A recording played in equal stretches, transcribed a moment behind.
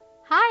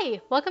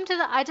Hi, welcome to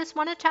the I Just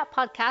Want to Chat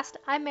podcast.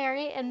 I'm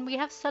Mary, and we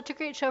have such a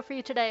great show for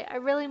you today. I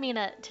really mean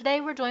it.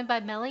 Today we're joined by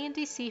Melly and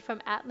DC from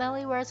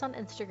 @MellyWears on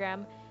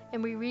Instagram,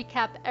 and we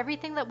recap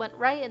everything that went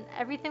right and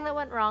everything that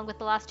went wrong with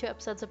the last two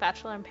episodes of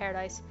Bachelor in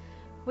Paradise.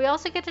 We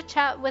also get to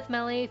chat with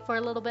Melly for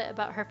a little bit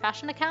about her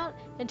fashion account,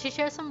 and she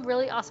shares some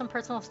really awesome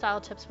personal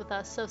style tips with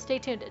us, so stay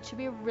tuned. It should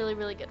be a really,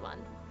 really good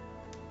one.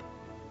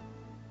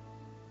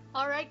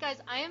 All right, guys,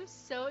 I am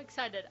so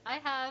excited. I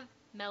have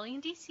Melly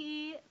and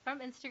DC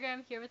from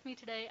Instagram here with me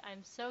today.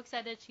 I'm so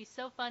excited. She's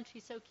so fun.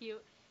 She's so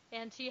cute.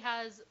 And she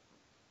has,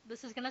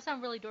 this is going to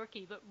sound really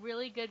dorky, but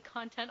really good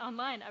content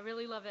online. I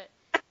really love it.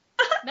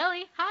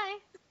 Melly, hi.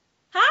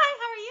 Hi,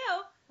 how are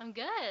you? I'm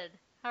good.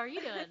 How are you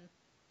doing?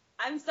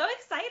 I'm so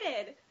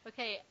excited.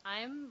 Okay,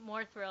 I'm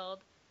more thrilled.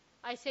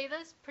 I say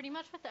this pretty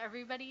much with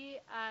everybody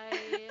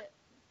I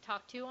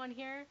talk to on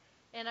here,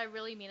 and I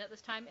really mean it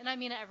this time, and I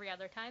mean it every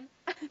other time.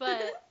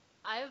 But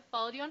I've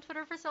followed you on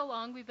Twitter for so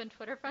long. We've been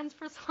Twitter friends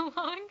for so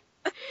long.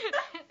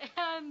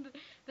 And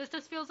this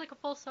just feels like a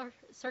full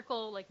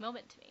circle like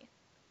moment to me.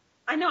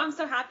 I know, I'm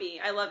so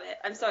happy. I love it.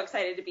 I'm so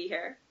excited to be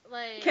here.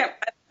 Like,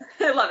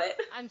 I love it.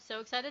 I'm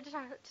so excited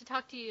to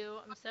talk to you.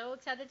 I'm so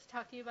excited to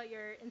talk to you about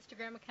your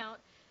Instagram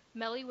account,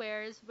 Melly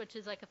Wears, which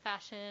is like a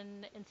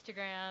fashion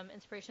Instagram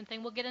inspiration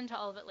thing. We'll get into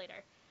all of it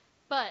later.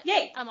 But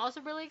Yay. I'm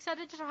also really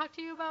excited to talk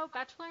to you about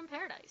Bachelor in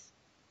Paradise.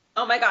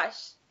 Oh my gosh.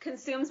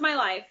 Consumes my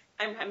life.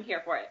 I'm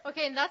here for it.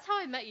 Okay, and that's how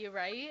I met you,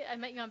 right? I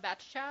met you on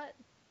Batch Chat.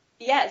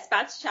 Yes,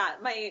 Batch Chat.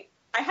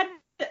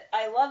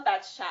 I love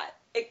Batch Chat.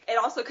 It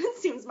also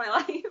consumes my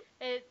life.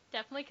 It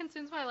definitely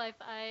consumes my life.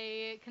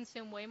 I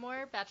consume way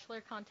more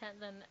Bachelor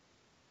content than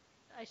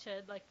I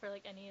should, like, for,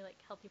 like, any, like,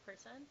 healthy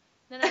person.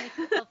 Than any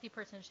healthy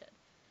person should.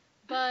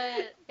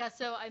 But, yeah,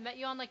 so I met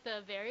you on, like,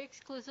 the very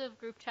exclusive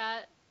group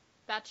chat,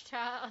 Batch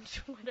Chat on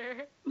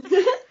Twitter.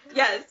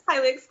 Yes,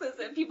 highly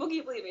exclusive. People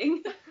keep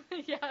leaving.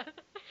 Yeah.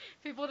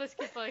 People just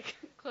keep, like,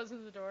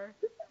 closing the door.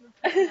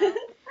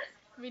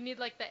 We need,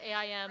 like, the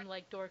AIM,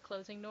 like, door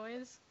closing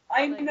noise.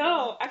 I like,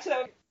 know. Actually,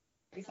 that would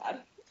be sad.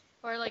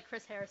 Or, like,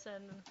 Chris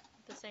Harrison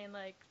just saying,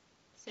 like,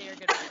 say your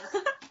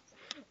goodbyes.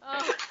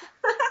 Oh.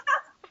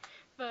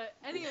 But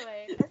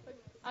anyway,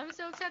 I'm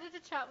so excited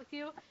to chat with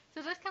you.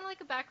 So just kind of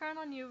like a background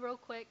on you real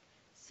quick.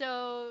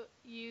 So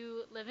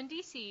you live in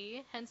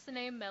DC, hence the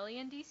name Melly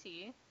in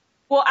DC.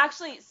 Well,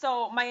 actually,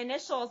 so my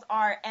initials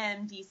are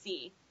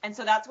MDC, and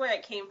so that's where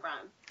it came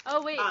from.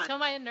 Oh, wait, so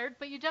am I a nerd?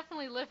 But you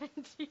definitely live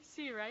in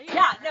DC, right?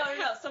 Yeah, no.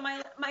 So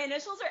my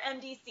initials are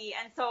MDC,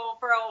 and so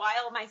for a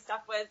while my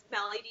stuff was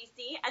Melly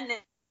DC, and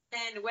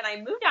then when I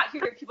moved out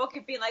here, people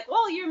kept being like,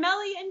 well, you're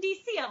Melly in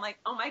DC. I'm like,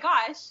 oh my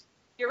gosh,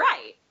 you're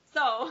right.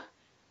 So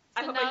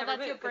I hope now I never that's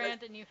move, your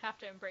brand, and you have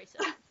to embrace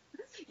it.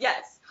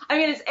 Yes. I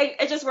mean,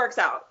 it just works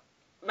out.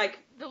 Like,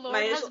 the Lord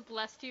has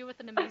blessed you with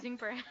an amazing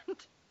brand.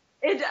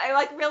 I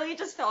like really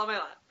just fell in my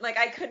lap. Like,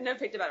 I couldn't have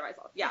picked it better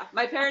myself. Yeah,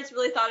 my parents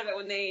really thought of it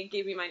when they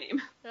gave me my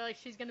name. They're like,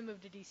 she's gonna move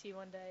to DC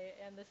one day,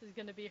 and this is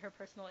gonna be her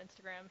personal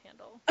Instagram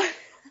handle.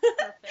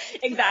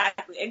 Perfect.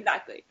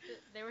 Exactly.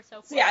 They were so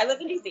cool. So yeah, I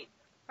live in DC.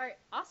 All right,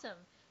 awesome.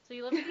 So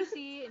you live in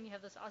DC, and you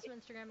have this awesome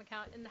Instagram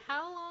account. And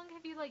how long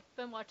have you like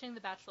been watching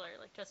The Bachelor?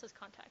 Like, just as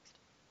context.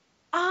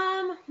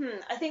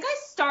 I think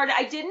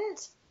I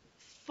didn't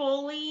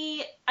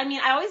fully, I mean,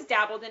 I always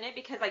dabbled in it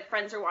because, like,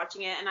 friends are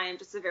watching it, and I am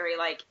just a very,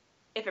 like,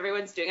 if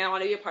everyone's doing it, I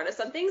want to be a part of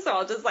something, so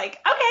I'll just, like,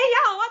 okay,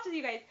 yeah, I'll watch with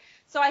you guys.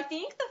 So I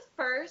think the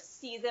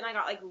first season I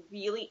got, like,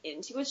 really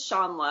into was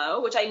Sean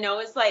Lowe, which I know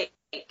is, like,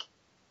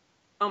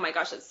 oh my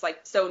gosh, it's,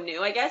 like, so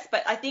new, I guess,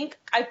 but I think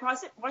I've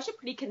watched it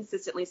pretty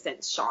consistently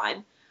since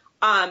Sean.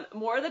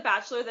 More The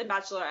Bachelor than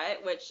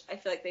Bachelorette, which I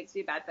feel like makes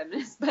me a bad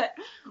feminist, but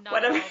Not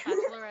whatever. At all.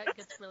 Bachelorette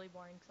gets really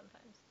boring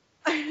sometimes.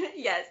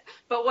 Yes,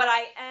 but what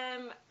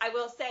I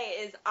will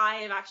say is I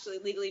am actually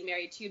legally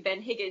married to Ben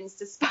Higgins,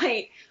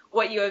 despite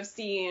what you might have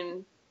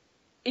seen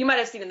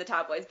in the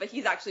tabloids, but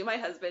he's actually my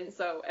husband,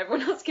 so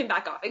everyone else can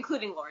back off,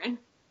 including Lauren.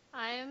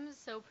 I am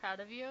so proud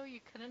of you. You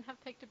couldn't have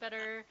picked a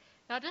better,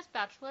 not just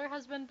Bachelor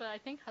husband, but I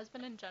think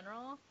husband in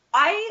general.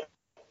 I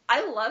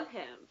love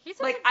him. He's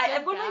such a good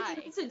everyone guy.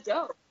 thinks it's a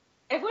joke.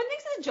 Everyone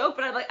thinks it's a joke,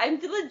 but I'm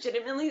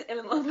legitimately in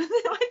love with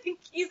him. I think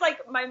he's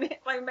like my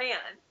man.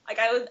 Like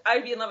I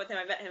would be in love with him.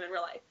 I met him in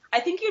real life. I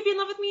think you'd be in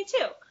love with me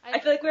too. I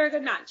feel like we're a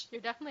good match.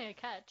 You're definitely a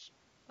catch.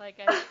 Like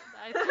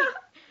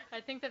I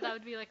think that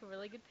would be like a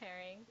really good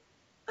pairing.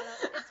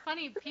 It's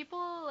funny,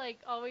 people like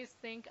always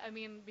think, I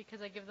mean,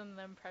 because I give them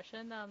the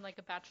impression that I'm like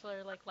a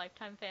Bachelor like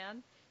lifetime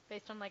fan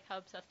based on like how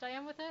obsessed I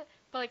am with it.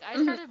 But like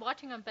I started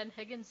watching on Ben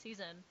Higgins'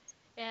 season.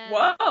 And,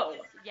 whoa!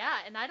 Yeah,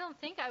 and I don't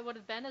think I would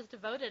have been as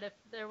devoted if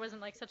there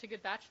wasn't like such a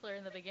good Bachelor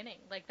in the beginning.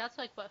 Like that's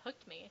like what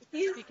hooked me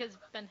because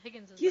Ben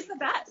Higgins is he's like,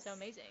 the best. So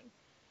amazing.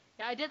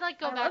 Yeah, I did like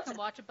go back and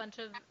watch a bunch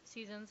of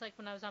seasons like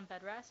when I was on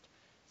bed rest,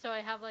 so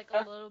I have like a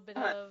little bit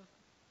of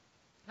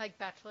like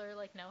Bachelor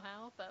like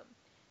know-how, but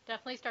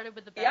definitely started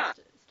with the best.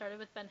 Yeah. Started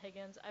with Ben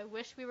Higgins. I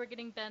wish we were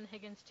getting Ben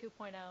Higgins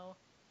 2.0.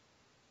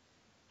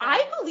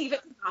 I believe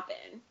it can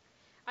happen.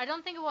 I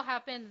don't think it will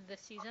happen this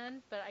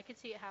season, but I could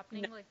see it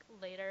happening like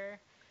later.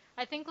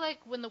 I think, like,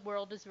 when the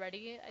world is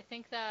ready, I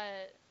think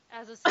that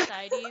as a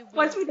society,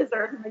 Once we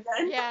deserve him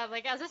again. yeah,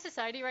 like, as a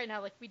society right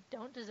now, like, we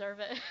don't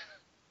deserve it.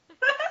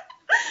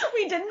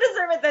 We didn't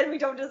deserve it then, we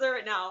don't deserve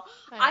it now.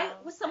 I know.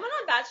 Was someone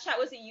on Batch Chat,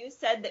 was it you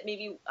said that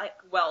maybe, like,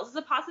 Wells is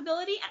a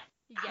possibility?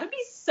 And I Yes. would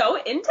be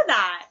so into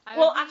that.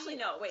 Well, actually,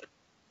 no, wait.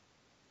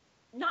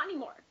 Not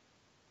anymore.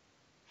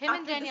 Him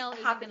and Danielle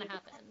isn't going to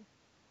happen.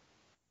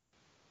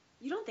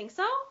 You don't think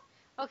so?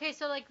 Okay,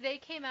 so, like, they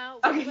came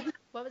out,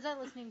 what was I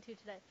listening to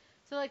today?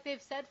 So, like,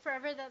 they've said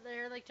forever that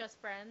they're, like, just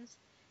friends,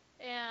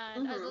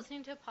 and I was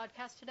listening to a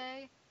podcast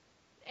today,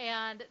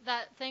 and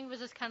that thing was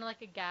just kind of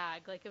like a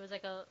gag, like, it was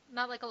like a,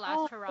 not like a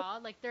last hurrah,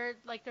 like, they're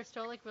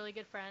still, like, really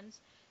good friends,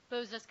 but it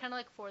was just kind of,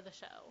 like, for the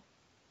show.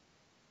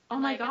 And, oh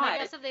my God. And I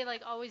guess that they,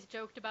 like, always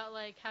joked about,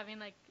 like, having,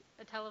 like,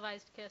 a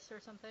televised kiss or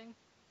something.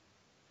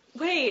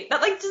 Wait,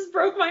 that, like, just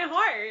broke my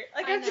heart.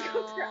 Like, I have to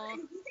go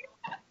crying.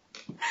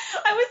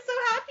 I was so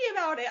happy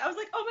about it. I was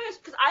like, oh my gosh,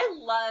 because I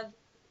love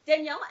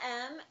Danielle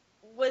M.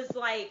 was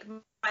like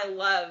my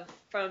love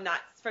from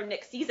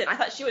Nick's season. I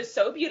thought she was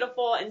so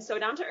beautiful and so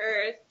down to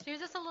earth. She was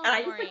just a little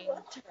boring. And I just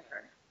loved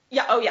her.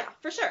 Yeah, oh yeah,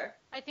 for sure.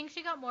 I think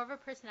she got more of a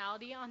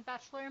personality on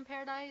Bachelor in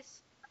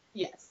Paradise.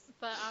 Yes.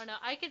 But I don't know.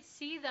 I could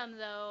see them,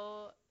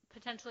 though,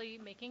 potentially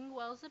making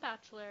Wells a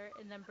Bachelor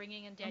and then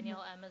bringing in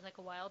Danielle M. as, like,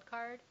 a wild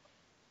card.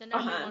 Then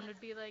everyone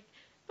would be like,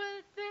 but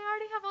they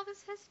already have all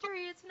this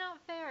history. It's not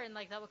fair. And,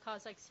 like, that would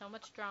cause, like, so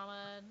much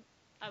drama.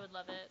 I would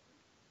love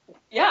it.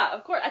 Yeah,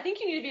 of course. I think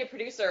you need to be a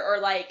producer or,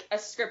 like, a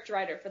script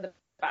writer for The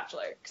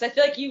Bachelor. Because I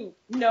feel like you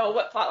know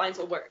what plot lines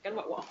will work and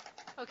what won't.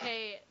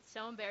 Okay,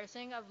 so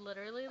embarrassing. I've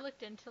literally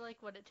looked into, like,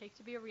 what it takes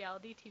to be a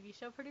reality TV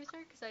show producer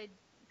because I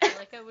feel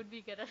like I would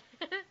be good at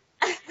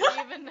it.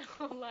 Even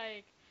though,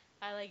 like,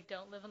 I, like,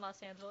 don't live in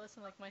Los Angeles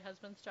and, like, my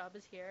husband's job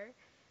is here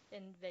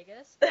in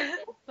Vegas.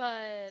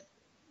 But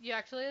you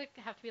actually, like,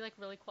 have to be, like,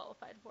 really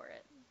qualified for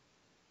it.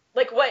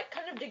 Like, what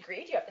kind of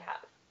degree do you have to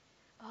have?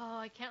 Oh,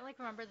 I can't, like,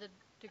 remember the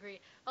degree.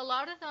 A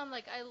lot of them,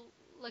 like, I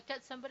looked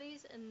at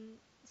somebody's, and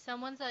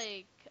someone's,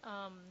 like,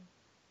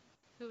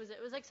 who was it?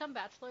 It was, like, some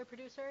Bachelor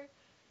producer,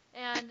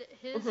 and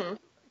his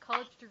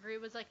college degree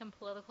was, like, in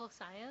political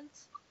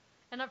science.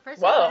 And at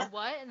first I was like,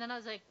 what? And then I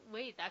was like,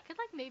 wait, that could,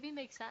 like, maybe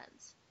make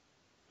sense.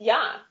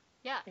 Yeah.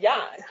 Yeah.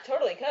 Yeah, it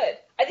totally could.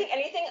 I think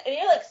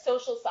any, like,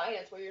 social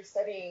science where you're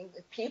studying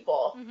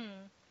people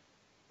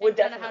would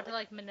definitely. And how to,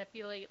 like,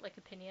 manipulate, like,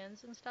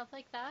 opinions and stuff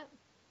like that.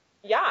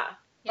 Yeah.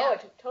 Oh, I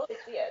totally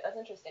see it. That's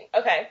interesting.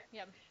 Okay.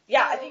 Yeah.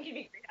 Yeah, so, I think you'd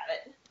be great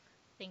at it.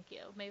 Thank you.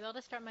 Maybe I'll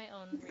just start my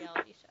own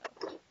reality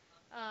show.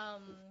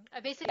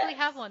 I basically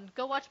have one.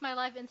 Go watch my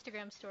live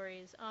Instagram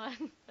stories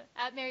on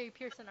at Mary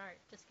Pearson Art.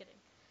 Just kidding.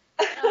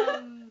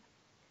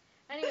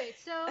 Anyway,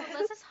 so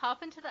let's just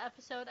hop into the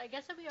episode. I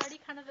guess that we already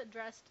kind of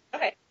addressed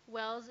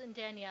Wells and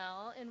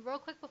Danielle. And real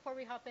quick before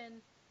we hop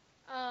in,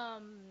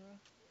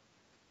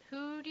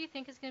 who do you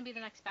think is going to be the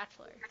next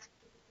Bachelor?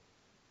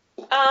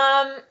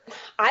 I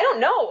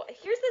don't know.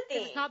 Here's the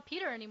thing. It's not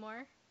Peter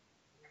anymore.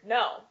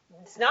 No,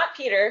 it's not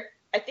Peter.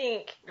 I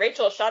think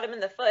Rachel shot him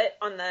in the foot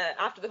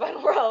after the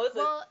final rose.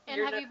 Well,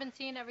 and have you been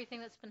seeing everything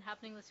that's been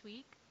happening this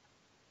week?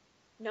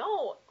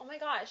 No. Oh my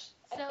gosh.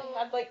 So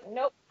I've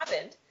nope,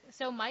 happened.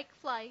 So Mike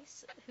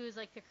Fleiss, who's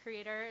like the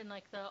creator and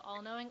like the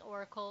all-knowing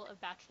oracle of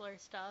Bachelor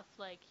stuff,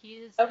 like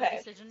he's the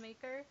decision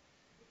maker.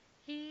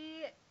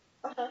 He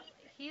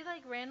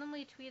like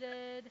randomly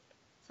tweeted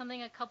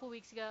something a couple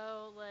weeks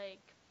ago,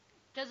 like,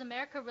 does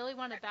America really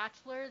want a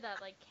Bachelor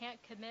that like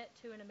can't commit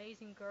to an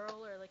amazing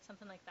girl or like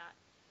something like that?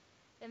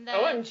 And then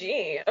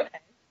OMG. Okay.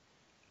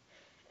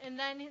 And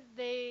then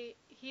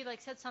he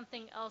like said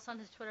something else on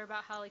his Twitter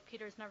about how like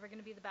Peter's never going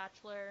to be the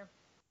Bachelor.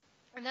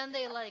 And then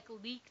they like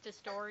leaked a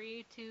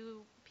story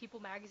to People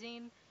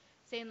magazine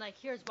saying like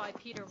here's why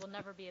Peter will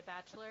never be a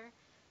Bachelor.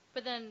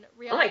 But then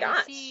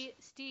reality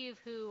Steve,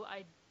 who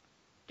I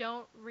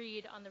don't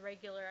read on the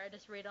regular, I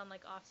just read on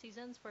like off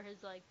seasons for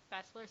his like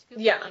Bachelor scoop.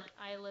 Yeah. Like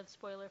I live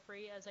spoiler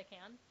free as I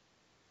can.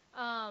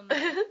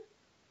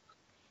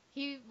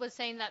 He was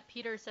saying that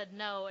Peter said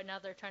no, and now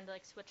they're trying to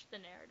like switch the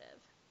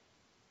narrative.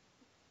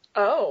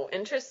 Oh,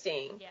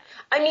 interesting. Yeah.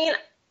 I mean,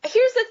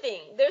 here's the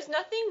thing. There's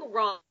nothing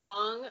wrong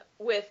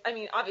with, I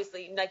mean,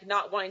 obviously, like,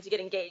 not wanting to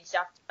get engaged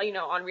after,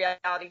 on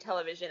reality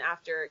television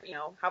after,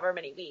 however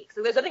many weeks.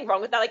 So there's nothing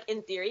wrong with that, like,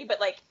 in theory, but,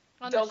 like,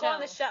 don't go on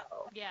the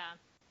show. Yeah.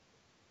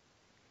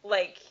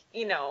 Like,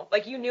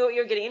 like, you knew what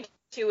you were getting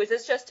into. Is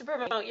this just to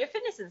promote your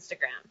fitness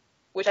Instagram?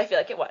 Which I feel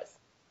like it was.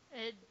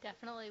 It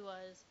definitely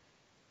was.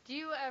 Do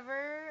you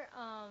ever,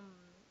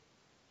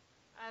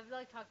 I've,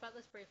 like, talked about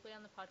this briefly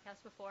on the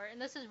podcast before,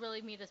 and this is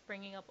really me just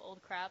bringing up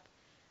old crap,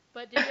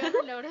 but did you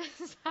ever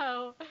notice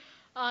how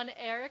on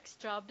Eric's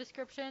job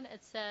description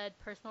it said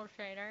personal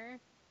trainer,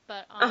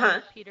 but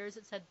on Peter's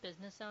it said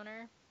business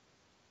owner?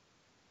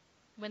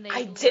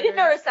 I didn't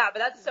notice that, but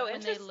that's so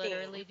interesting. When they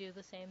literally do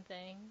the same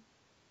thing.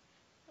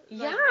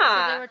 Yeah. Like,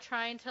 so they were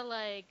trying to,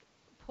 like,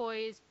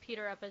 poise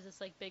Peter up as this,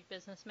 like, big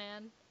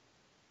businessman,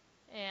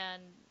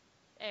 and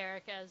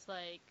Eric as,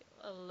 like,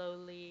 a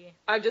lowly...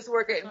 I just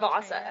work at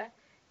Vasa.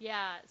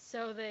 Yeah,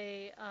 so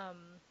they,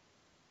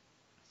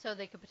 so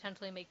they could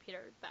potentially make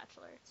Peter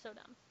Bachelor. So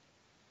dumb.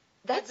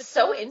 That's But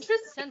so so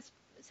interesting.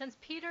 since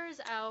Peter's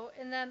out,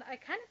 and then I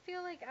kind of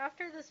feel like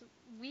after this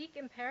week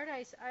in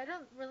Paradise, I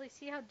don't really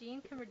see how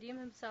Dean can redeem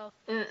himself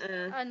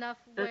Mm-mm. enough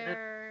Mm-mm.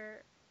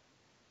 where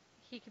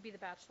he could be the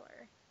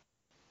Bachelor.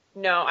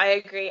 No, I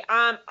agree.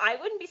 I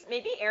wouldn't be,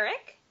 maybe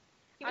Eric.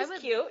 He I was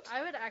would cute.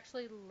 I would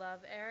actually love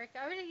Eric.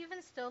 I would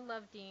even still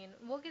love Dean.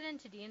 We'll get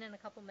into Dean in a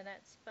couple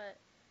minutes, but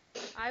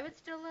I would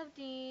still love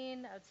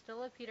Dean. I would still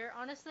love Peter.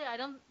 Honestly, I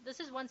don't. This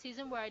is one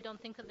season where I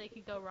don't think that they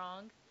could go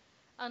wrong,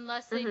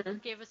 unless they Hmm.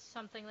 gave us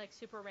something like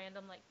super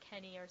random, like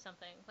Kenny or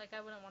something. Like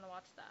I wouldn't want to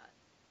watch that.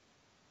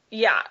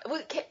 Yeah,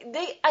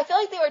 I feel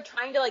like they were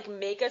trying to like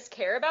make us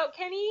care about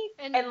Kenny,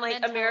 And and like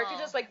America Mentel.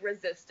 just like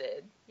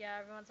resisted. Yeah,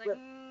 everyone's like,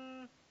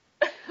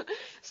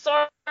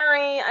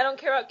 Sorry, I don't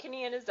care about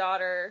Kenny and his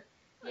daughter,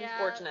 yeah.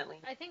 unfortunately.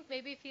 I think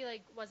maybe if he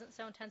like wasn't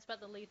so intense about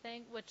the Lee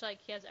thing, which like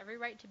he has every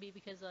right to be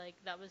because like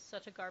that was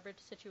such a garbage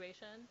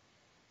situation.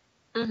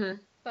 Hmm.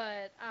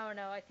 But I don't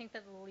know. I think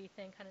that the Lee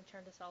thing kind of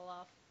turned us all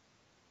off.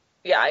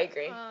 Yeah, I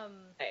agree. Um,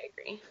 I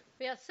agree.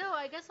 but yeah, so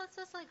I guess let's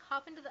just like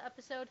hop into the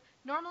episode.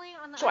 Normally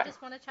on the I Sure.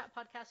 Just Want to Chat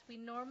podcast, we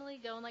normally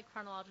go in like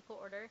chronological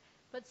order.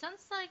 But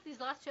since like these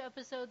last two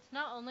episodes,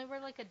 not only were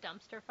like a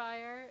dumpster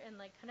fire and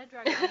like kind of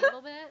dragged on a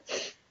little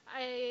bit,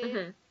 I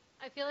Hmm.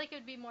 I feel like it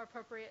would be more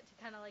appropriate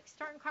to kind of like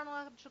start in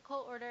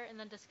chronological order and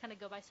then just kind of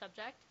go by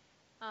subject.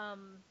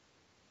 Um,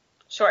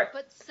 Sure.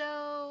 but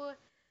so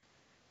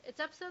it's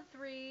episode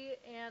 3,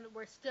 and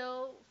we're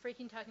still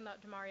freaking talking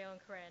about Demario and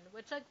Corinne,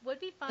 which like would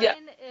be Yeah.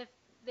 fine if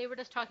they were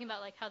just talking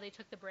about like how they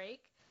took the break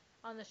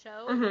on the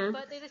show, Hmm.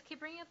 but they just keep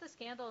bringing up the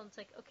scandal, and it's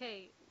like,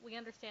 okay, we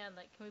understand.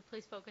 Like, can we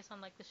please focus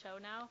on like the show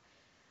now?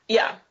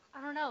 Yeah.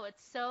 I don't know.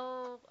 It's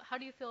so. How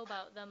do you feel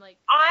about them like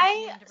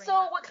continuing to bring So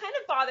it up? what kind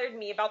of bothered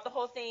me about the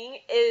whole thing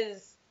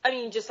is, I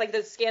mean, just like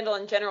the scandal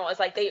in general is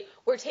like they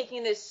were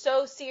taking this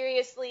so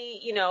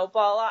seriously, blah,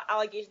 blah,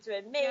 allegations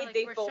have been Yeah, made, like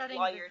they've both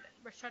lawyered.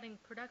 we're shutting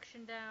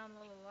production down.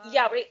 La la la.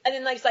 Yeah, right. And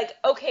then like it's like,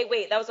 okay,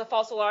 wait, that was a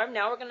false alarm.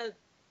 Now we're gonna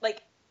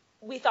like,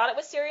 we thought it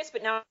was serious,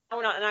 but now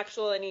we're not in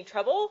actual any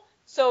trouble.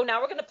 So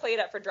now we're gonna play it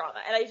up for drama.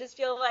 And I just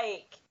feel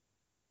like,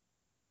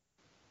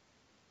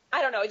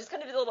 I don't know, it just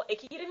kind of is a little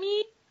icky to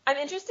me. I'm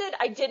interested.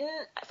 I didn't,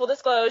 full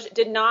disclosure,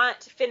 did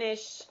not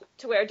finish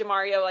to where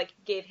Demario like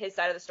gave his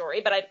side of the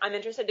story, but I'm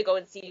interested to go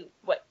and see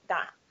what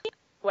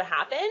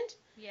happened.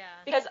 Yeah.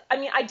 Because I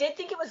mean, I did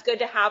think it was good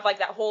to have like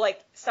that whole like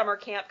summer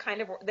camp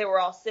kind of, they were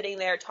all sitting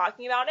there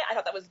talking about it. I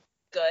thought that was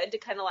good to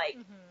kind of like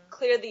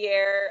clear the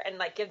air and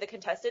like give the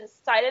contestants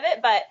side of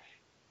it. But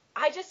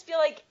I just feel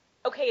like,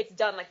 okay, it's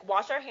done. Like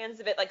wash our hands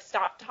of it. Like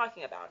stop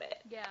talking about it.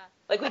 Yeah.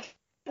 Like we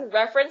can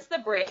reference the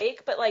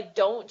break, but like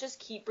don't just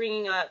keep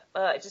bringing up.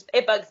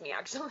 It bugs me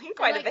actually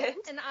quite a bit.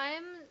 And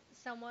I'm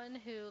someone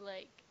who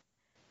like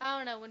I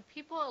don't know, when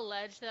people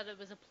allege that it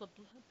was a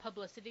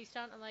publicity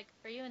stunt, I'm like,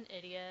 are you an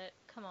idiot?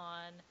 Come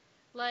on.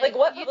 Like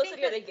what You think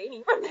publicity are that, they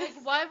gaining from this?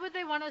 like, why would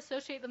they want to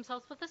associate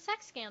themselves with a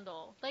sex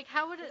scandal? Like,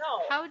 No.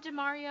 how would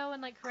DeMario and,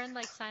 like, Corinne,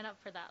 like, sign up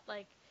for that?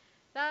 Like,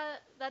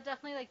 that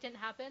definitely, like, didn't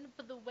happen,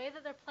 but the way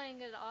that they're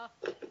playing it off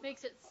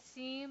makes it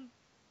seem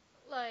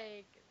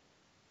like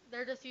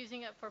they're just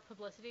using it for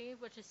publicity,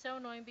 which is so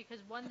annoying because,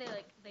 one,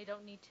 they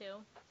don't need to.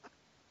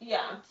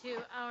 Yeah. And two,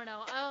 I don't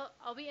know.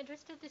 I'll be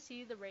interested to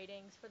see the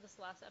ratings for this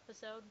last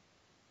episode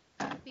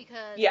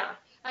because Yeah.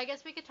 I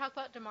guess we could talk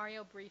about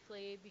DeMario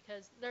briefly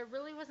because there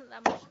really wasn't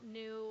that much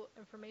new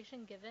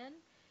information given.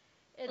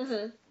 It's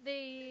Mhm.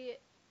 they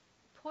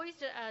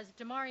poised it as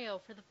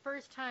DeMario for the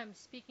first time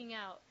speaking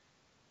out.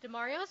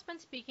 DeMario's been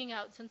speaking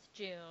out since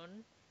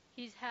June.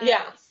 He's had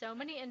Yeah. so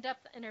many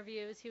in-depth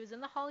interviews. He was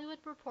in the Hollywood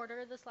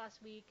Reporter this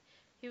last week.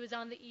 He was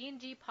on the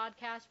E&G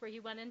podcast where he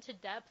went into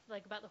depth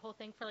like about the whole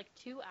thing for like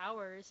 2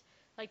 hours,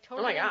 like Oh my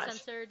totally gosh.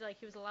 uncensored. Like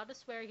he was allowed to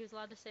swear. He was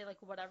allowed to say like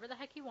whatever the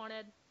heck he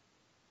wanted.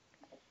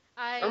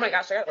 Oh my I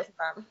gosh, I gotta listen to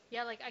that.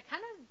 Yeah, like I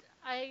kind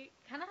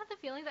of have the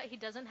feeling that he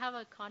doesn't have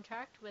a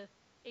contract with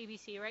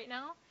ABC right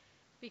now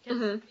because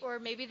Mhm. or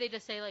maybe they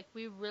just say like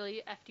we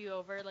really effed you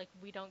over, like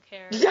we don't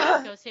care.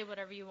 Yeah. Go say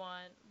whatever you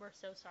want. We're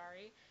so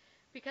sorry.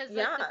 Because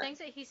like the Yeah. things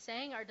that he's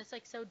saying are just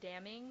like so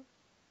damning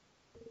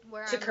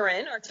where To I'm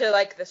Corinne or to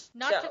like the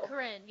not to show?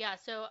 Corinne. Yeah,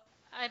 so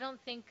I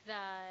don't think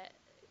that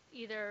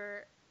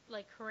either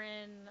like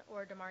Corinne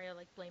or Demario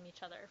like blame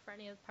each other for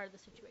any part of the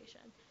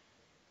situation.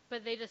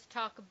 But they just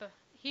talk about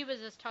he was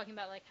just talking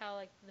about like how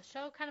like the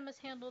show kind of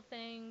mishandled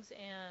things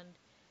and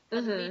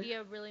how the Mhm.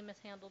 media really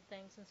mishandled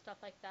things and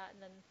stuff like that,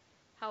 and then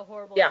how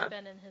horrible it's Yeah.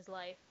 been in his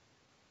life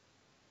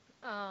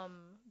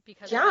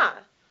because of it.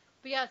 Yeah.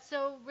 But yeah,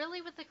 so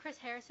really with the Chris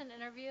Harrison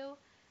interview,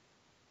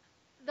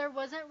 there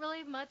wasn't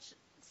really much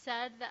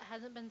said that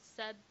hasn't been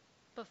said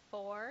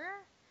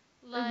before.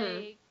 Mhm.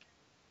 Like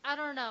I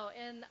don't know,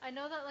 and I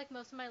know that like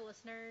most of my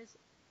listeners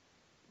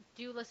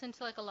do listen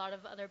to like a lot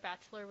of other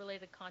Bachelor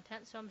related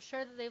content, so I'm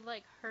sure that they've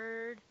like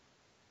heard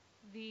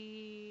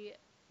the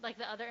like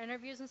the other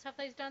interviews and stuff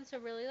that he's done. So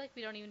really, like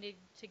we don't even need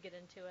to get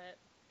into it.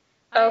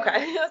 Okay.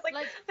 I'm I was like,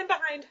 like, I'm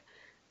behind.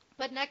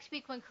 but next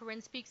week when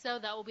Corinne speaks, though,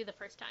 that will be the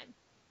first time.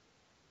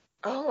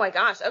 Oh my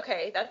gosh.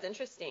 Okay, that's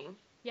interesting.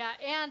 Yeah,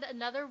 and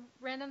another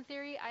random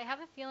theory, I have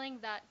a feeling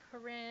that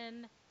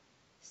Corinne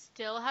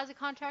still has a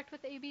contract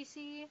with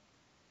ABC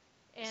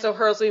So and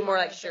hers will be more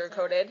like Demario doesn't.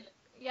 sugar-coated?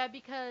 Yeah,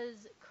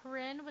 because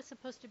Corinne was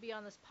supposed to be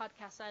on this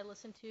podcast I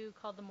listened to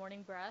called The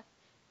Morning Breath,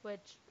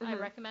 which I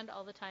Mm-hmm. recommend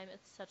all the time.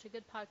 It's such a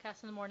good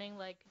podcast in the morning,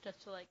 like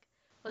just to like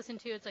listen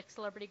to. It's like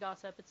celebrity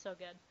gossip. It's so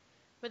good.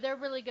 But they're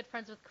really good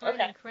friends with Corinne,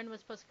 Okay. and Corinne was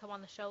supposed to come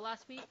on the show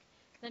last week.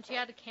 Then she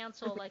had to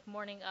cancel like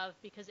morning of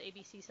because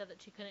ABC said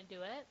that she couldn't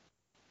do it.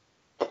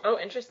 Oh,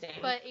 interesting.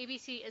 But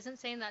ABC isn't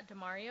saying that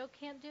Demario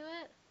can't do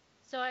it.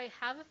 So I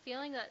have a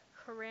feeling that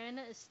Corinne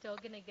is still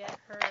going to get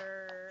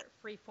her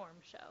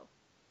freeform show.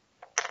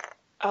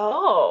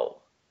 Oh.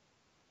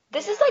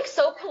 This is Yeah. like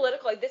so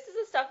political. Like this is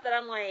the stuff that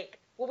I'm like,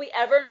 will we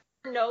ever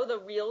know the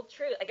real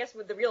truth? I guess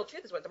the real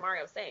truth is what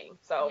Demario's saying.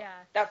 So Yeah.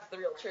 that's the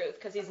real truth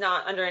because he's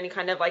not under any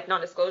kind of like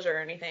non-disclosure or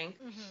anything.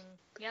 Mhm.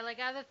 Yeah, like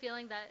I have a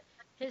feeling that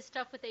his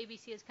stuff with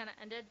ABC has kind of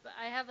ended, but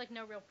I have like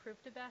no real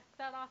proof to back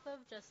that off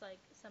of, just like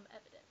some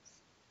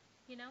evidence.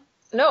 You know?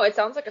 No, it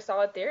sounds like a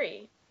solid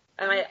theory,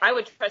 and I'm I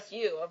would trust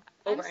you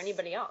I'm over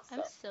anybody else. I'm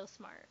So. so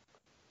smart.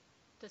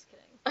 Just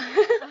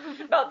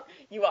kidding. Well,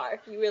 you are.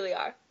 You really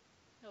are.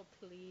 Oh,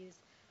 please.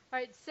 All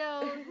right,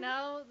 so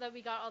now that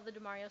we got all the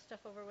Demario stuff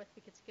over with,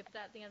 we could skip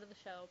that at the end of the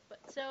show. But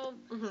so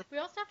Mhm. we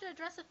also have to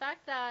address the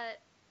fact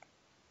that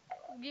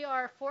we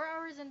are 4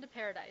 hours into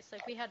Paradise.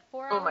 Like we had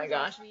four Oh my hours gosh.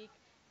 last week,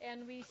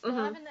 and we still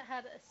Mhm. haven't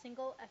had a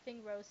single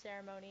effing rose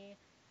ceremony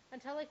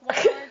until like 1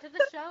 hour into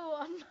the show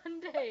on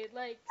Monday.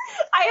 Like,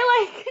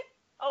 I like.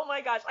 Oh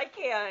my gosh, I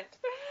can't.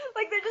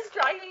 Like they're just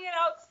dragging it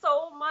out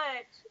so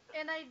much.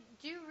 and I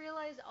do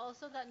realize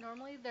also that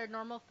normally their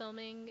normal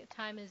filming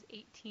time is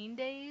 18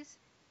 days,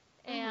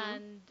 Mhm.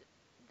 and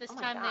this Oh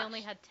my time they only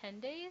gosh. had 10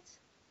 days.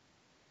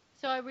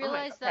 So I Oh my.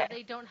 realized Okay. that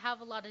they don't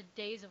have a lot of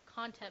days of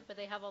content, but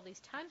they have all these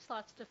time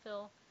slots to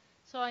fill.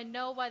 So I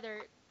know why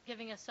they're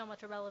giving us so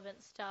much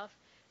irrelevant stuff,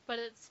 but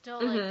it's still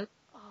like, Mhm.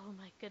 oh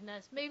my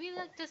goodness. Maybe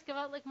like just give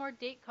out like more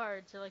date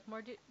cards or like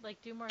more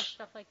do more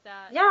stuff like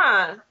that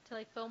Yeah. to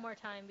like fill more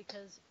time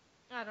because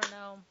I don't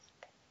know.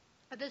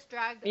 It just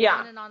dragged on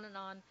Yeah. and on and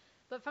on.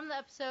 But from the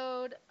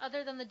episode,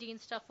 other than the Dean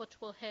stuff, which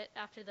we'll hit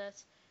after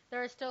this,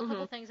 there are still a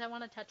couple Mhm. things I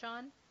want to touch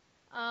on.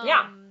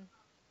 Yeah. Um,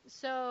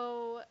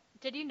 so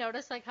did you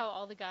notice like how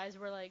all the guys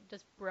were like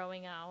just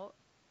broing out?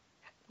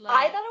 I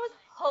Like, thought it was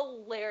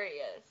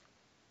hilarious.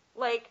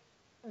 Like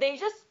they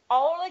just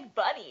all were like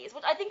buddies,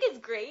 which I think is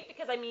great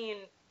because I mean,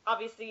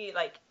 obviously,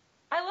 like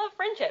I love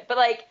friendship, but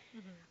like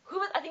mhm. who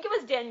was? I think it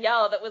was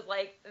Danielle that was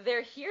like,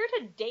 they're here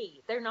to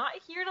date. They're not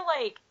here to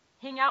like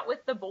hang out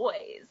with the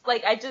boys.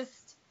 Like I'm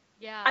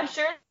Yeah.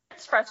 sure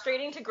it's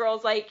frustrating to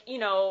girls like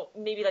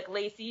maybe like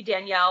Lacey,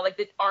 Danielle, like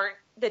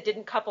that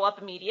didn't couple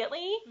up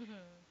immediately.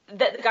 Mhm.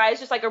 That the guys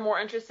just like are more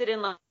interested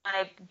in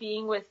like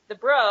being with the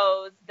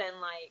bros than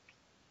like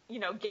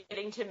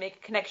getting to make a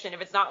connection.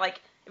 If it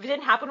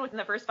didn't happen within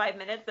the first 5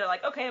 minutes, they're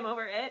like, okay, I'm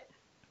over it.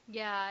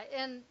 Yeah,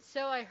 and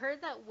so I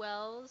heard that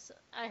Wells,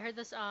 I heard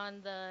this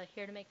on the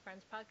Here to Make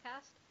Friends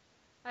podcast.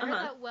 I heard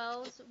Uh-huh. that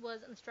Wells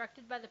was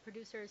instructed by the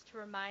producers to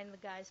remind the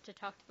guys to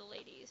talk to the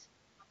ladies.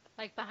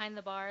 Like behind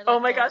the bar, Oh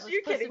like my Wells gosh, was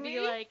you're supposed to kidding be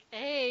me? like,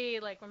 "Hey,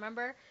 like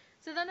remember?"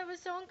 So then it was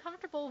so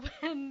uncomfortable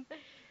when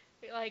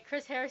like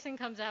Chris Harrison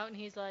comes out and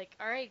he's like,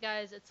 "All right,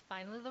 guys, it's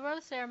finally the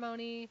rose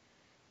ceremony.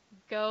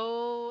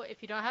 Go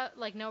if you don't have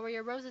like know where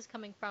your rose is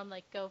coming from,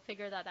 like go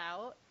figure that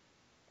out."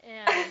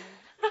 And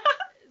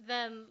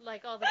then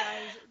like all the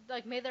guys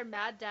like made their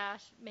mad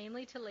dash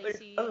mainly to Like,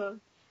 Lacey.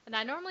 And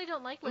I normally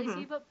don't like mhm.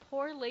 Lacey, but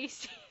poor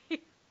Lacey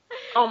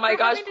Oh my for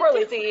gosh, having to poor do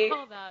Lizzie.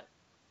 all that.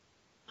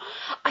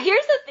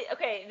 Here's the thing.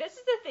 Okay, this is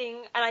the thing,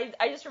 and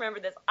I just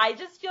remembered this. I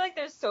just feel like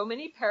there's so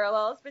many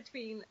parallels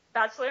between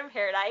Bachelor in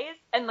Paradise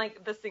and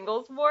like the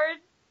singles ward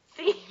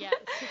scene Yes.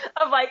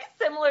 of like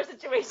similar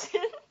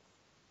situations.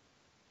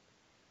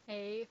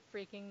 A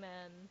freaking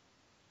man.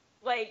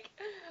 Like,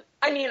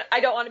 I mean, I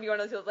don't want to be one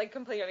of those people like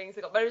complaining about being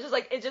single, but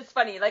it's just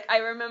funny. Like, I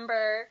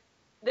remember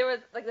there was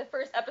like the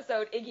first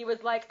episode, Iggy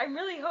was like, I'm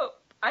really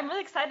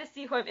excited to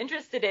see who I'm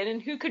interested in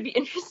and who could be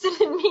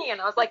interested in me, and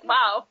I was like,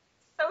 wow,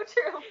 so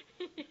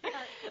true.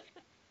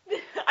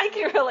 Yes. I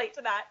can relate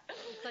to that.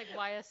 It's like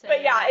YSA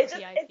But yeah,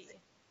 VIP.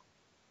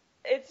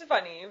 it's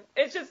funny.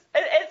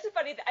 It's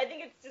funny. I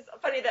think it's just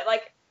funny that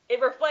like it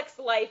reflects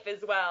life as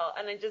well.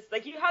 And it just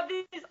like you have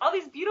all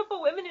these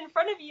beautiful women in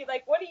front of you.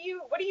 Like what are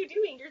you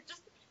doing? You're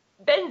just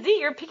Ben Z.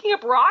 You're picking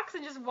up rocks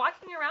and just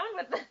walking around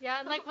with them. Yeah,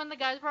 and like when the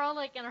guys were all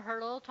like in a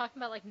hurdle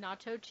talking about like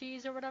nacho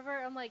cheese or whatever,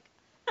 I'm like,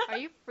 are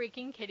you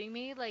freaking kidding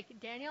me? Like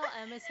Danielle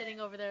M is sitting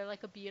over there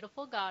like a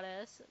beautiful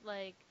goddess.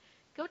 Like,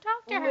 go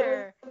talk to Literally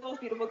her. the most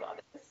beautiful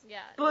goddess. Yeah,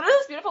 Literally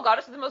this beautiful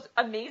goddess with the most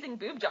amazing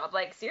boob job.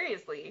 Like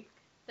seriously,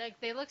 like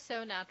they look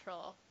so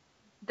natural.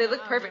 they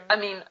look perfect. I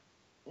mean,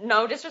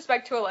 no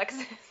disrespect to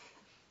Alexis,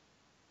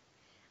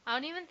 I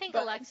don't even think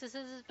but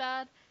Alexis's is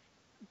bad,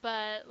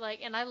 but like,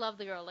 and I love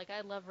the girl. Like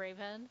I love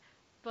Raven,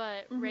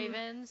 but mhm.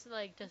 Raven's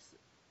like just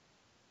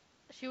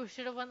she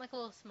should have went like a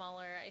little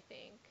smaller. I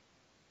think.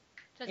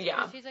 Just because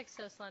Yeah. she's like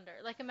so slender.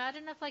 Like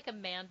imagine if like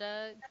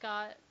Amanda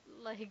got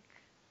like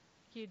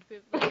huge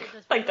boob, like it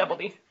does for Like her, double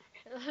like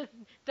D.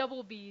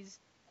 double B's.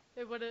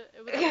 It would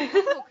look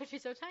incredible because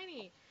she's so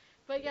tiny.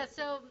 But yeah,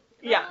 so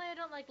Yeah. normally I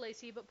don't like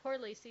Lacey, but poor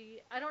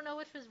Lacey. I don't know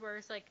which was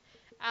worse, like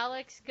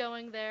Alex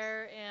going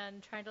there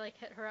and trying to like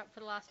hit her up for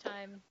the last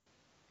time,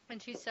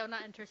 and she's so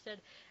not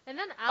interested. And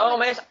then Oh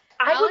my gosh.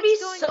 I would Alex be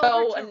going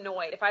over so to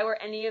annoyed if I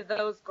were any of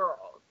those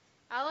girls.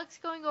 Alex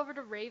going over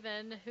to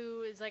Raven,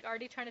 who is like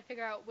already trying to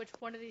figure out which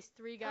one of these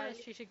three guys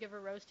she should give a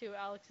rose to.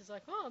 Alex is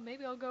like, oh,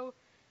 maybe I'll go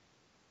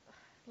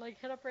like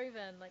hit up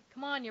Raven. Like,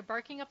 come on, you're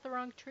barking up the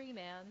wrong tree,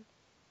 man.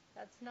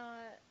 That's not.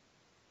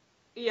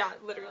 Yeah,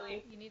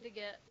 literally. You need to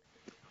get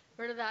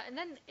rid of that. And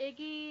then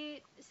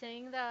Iggy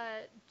saying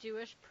that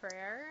Jewish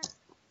prayer.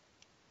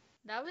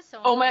 That was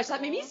so Oh my gosh,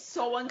 that made me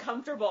uncomfortable. so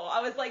uncomfortable.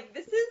 I was like,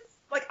 this is,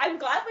 like, I'm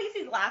glad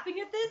Lacey's laughing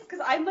at this, because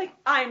I'm like,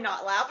 I'm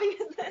not laughing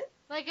at this.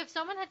 Like, if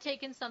someone had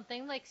taken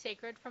something, like,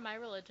 sacred from my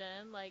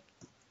religion, like,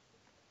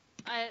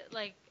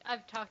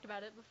 I've talked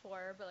about it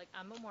before, but, like,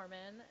 I'm a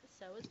Mormon,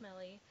 so is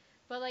Millie.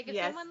 But, like, if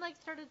Yes. someone, like,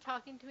 started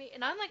talking to me,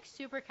 and I'm, like,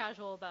 super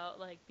casual about,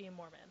 like, being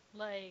Mormon.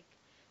 Like,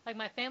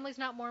 my family's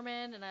not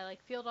Mormon, and I,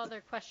 like, field all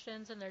their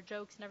questions and their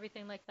jokes and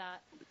everything like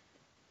that.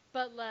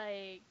 But,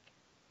 like,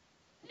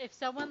 if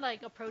someone,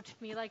 like, approached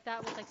me like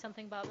that with, like,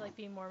 something about, like,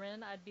 being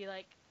Mormon, I'd be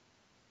like,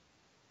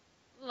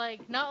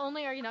 not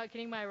only are you not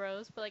getting my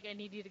rose, but, like, I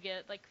need you to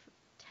get, like,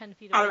 10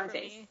 feet Out away of my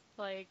from face. me.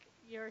 Like,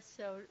 you're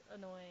so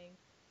annoying.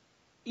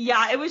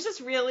 Yeah, it was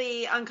just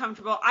really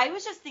uncomfortable. I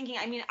was just thinking,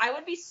 I mean, I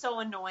would be so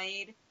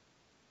annoyed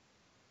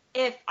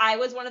if I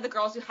was one of the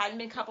girls who hadn't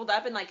been coupled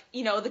up and, like,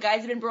 you know, the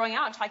guys had been broing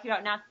out and talking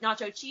about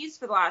nacho cheese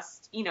for the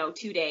last, you know,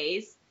 2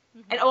 days.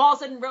 Mm-hmm. And all of a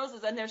sudden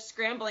roses, and they're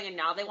scrambling, and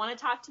now they want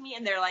to talk to me,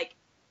 and they're, like,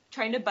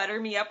 trying to butter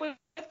me up with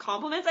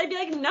compliments. I'd be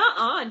like,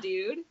 nuh-uh,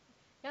 dude.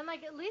 And,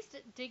 like, at least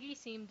Diggy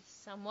seemed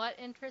somewhat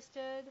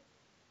interested.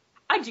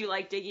 I do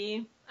like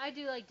Diggy. I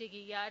do like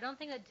Diggy, yeah. I don't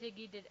think that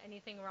Diggy did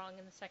anything wrong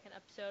in the second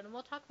episode, and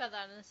we'll talk about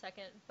that in a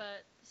second.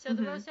 But, so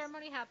the rose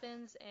ceremony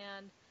happens,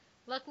 and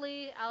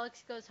luckily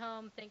Alex goes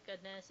home, thank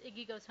goodness.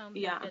 Iggy goes home,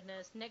 thank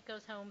goodness. Nick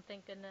goes home,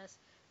 thank goodness.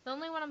 The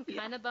only one I'm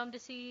kind of bummed to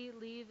see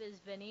leave is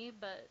Vinny,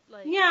 but,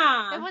 like,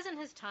 it wasn't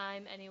his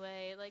time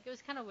anyway. Like, it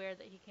was kind of weird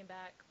that he came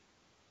back.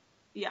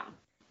 Yeah.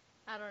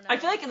 I don't know. I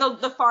feel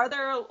like the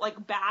farther,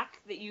 like, back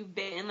that you've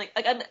been, like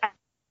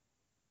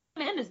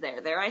Amanda's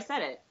there, I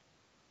said it.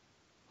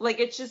 Like,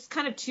 it's just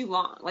kind of too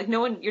long. Like,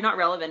 you're not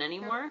relevant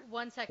anymore.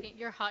 1 second,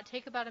 your hot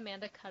take about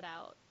Amanda cut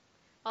out.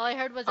 All I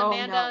heard was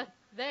Amanda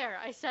there.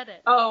 I said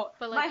it. Oh,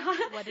 but, like,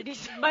 what did he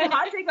say? My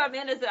hot take about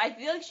Amanda is that I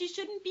feel like she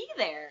shouldn't be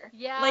there.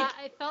 Yeah, like,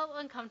 I felt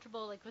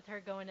uncomfortable, like, with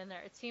her going in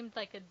there. It seemed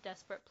like a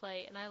desperate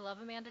play, and I love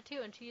Amanda too,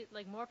 and she,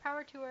 like, more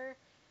power to her.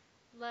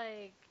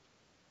 Like,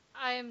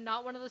 I am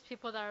not one of those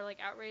people that are, like,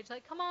 outraged,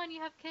 like, come on, you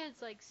have kids,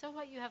 like, so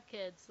what, you have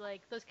kids,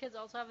 like, those kids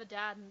also have a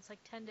dad, and it's, like,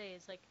 10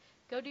 days, like,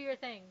 go do your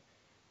thing.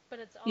 But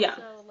it's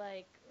also,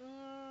 like,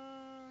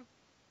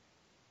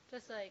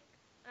 just, like,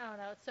 I don't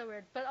know, it's so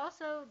weird. But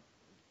also,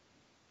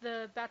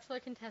 the Bachelor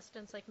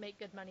contestants, like, make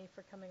good money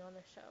for coming on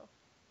this show.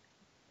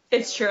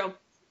 It's true.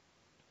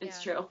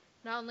 It's true.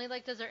 Not only,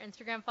 like, does their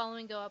Instagram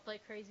following go up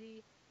like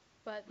crazy,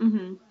 but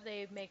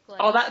they make, like,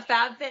 all that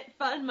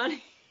FabFitFun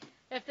money.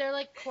 If they're,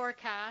 like, core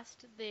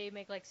cast, they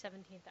make, like, $17,000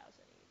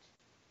 each.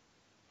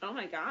 Oh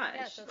my gosh.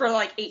 Yeah, so for,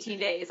 like, 18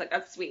 days. Like,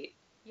 that's sweet.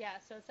 Yeah,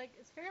 so it's, like,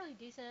 it's fairly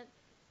decent.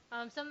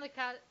 Some of the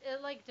cast,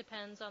 it, like,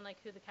 depends on, like,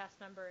 who the cast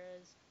member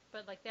is.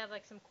 But, like, they have,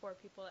 like, some core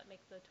people that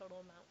make the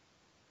total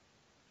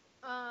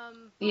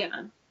amount.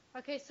 Yeah.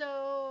 Okay,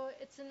 so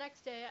it's the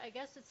next day. I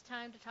guess it's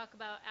time to talk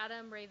about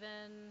Adam,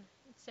 Raven,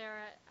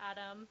 Sarah,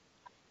 Adam.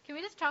 Can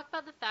we just talk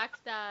about the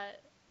fact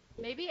that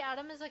maybe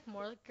Adam is, like,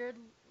 more good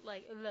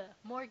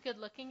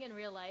looking in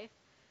real life?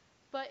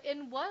 But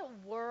in what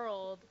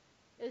world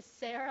is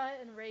Sarah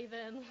and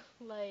Raven,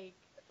 like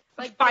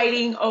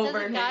fighting over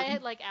does a guy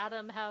him? like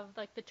Adam have,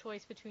 like, the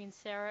choice between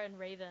Sarah and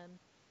Raven?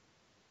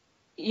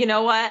 You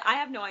know what? I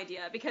have no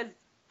idea, because,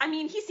 I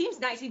mean, he seems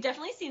nice. He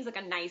definitely seems like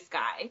a nice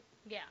guy.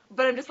 Yeah.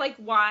 But I'm just like,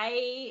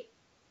 why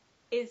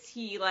is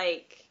he,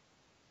 like,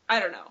 I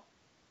don't know.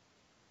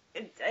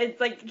 It's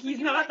like, he's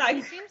not that.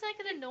 He seems like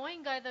an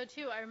annoying guy, though,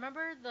 too. I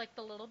remember, like,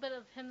 the little bit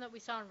of him that we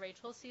saw in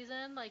Rachel's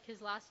season, like, his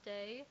last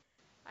day.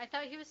 I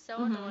thought he was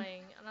so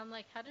annoying. And I'm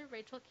like, how did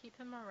Rachel keep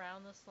him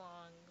around this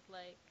long?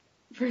 Like,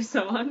 for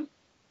so long?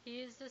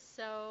 He's just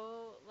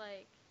so,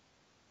 like,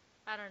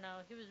 I don't know.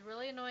 He was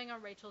really annoying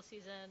on Rachel's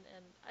season,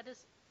 and I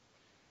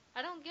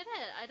don't get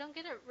it. I don't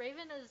get it.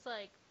 Raven is,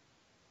 like,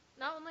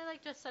 not only,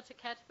 like, just such a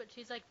catch, but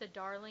she's, like, the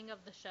darling of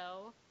the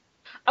show.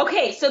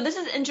 Okay, so this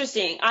is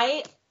interesting.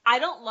 I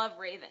don't love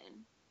Raven.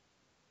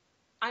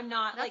 I'm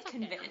not, That's like,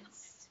 okay.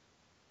 convinced.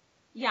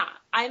 Yeah,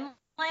 I'm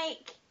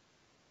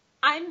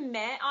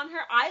met on her.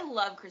 I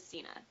love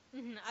Christina.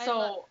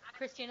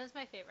 Christina's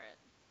my favorite.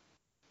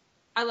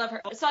 I love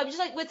her. So I'm just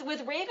like, with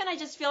Raven, I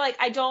just feel like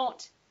I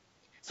don't.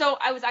 So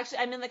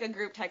I'm in, like, a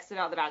group text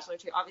about The Bachelor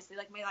too. Obviously,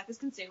 like, my life is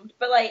consumed.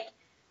 But, like,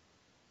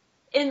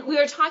 and we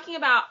were talking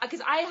about,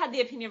 because I had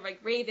the opinion of like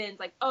Raven's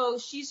like, oh,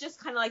 she's just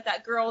kind of like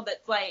that girl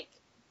that's like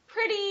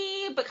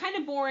pretty but kind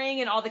of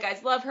boring and all the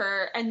guys love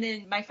her. And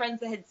then my friends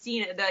that had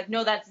seen it, they're like,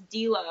 no, that's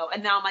D-Lo.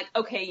 And now I'm like,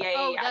 okay,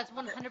 yeah. That's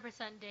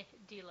 100%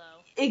 D-Lo.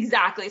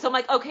 Exactly. So I'm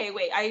like, okay,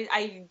 wait,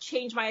 I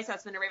changed my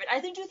assessment of Raven. I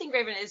do think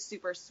Raven is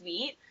super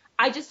sweet.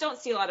 I just don't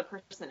see a lot of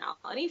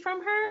personality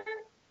from her.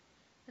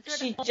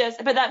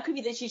 But that could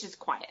be that she's just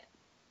quiet.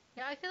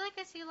 Yeah, I feel like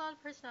I see a lot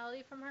of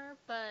personality from her,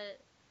 but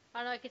I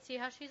don't know, I could see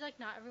how she's like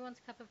not everyone's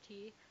cup of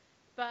tea.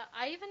 But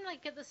I even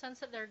like get the sense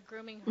that they're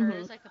grooming her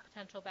as like a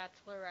potential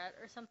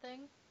bachelorette or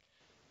something.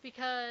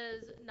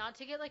 Because not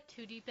to get like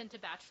too deep into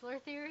Bachelor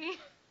theory.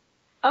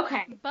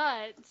 Okay.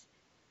 But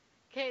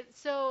okay,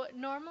 so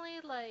normally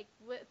like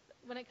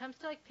when it comes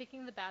to like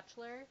picking the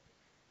Bachelor,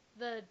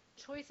 the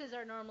choices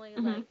are normally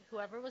like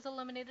whoever was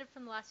eliminated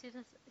from the last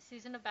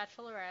season of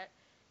Bachelorette,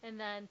 and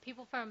then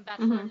people from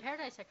Bachelor in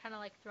Paradise are kind of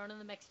like thrown in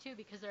the mix too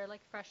because they're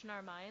like fresh in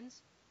our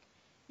minds.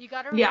 You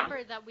got to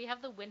remember that we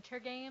have the winter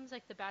games,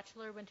 like the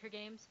Bachelor winter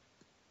games,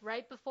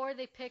 right before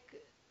they pick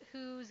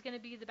who's going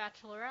to be the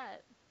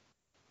Bachelorette.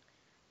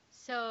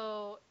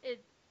 So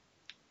it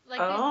like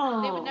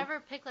they would never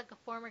pick like a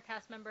former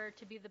cast member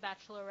to be the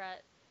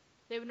Bachelorette.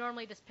 They would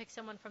normally just pick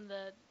someone from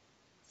the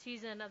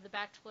season of the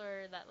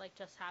Bachelor that like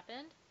just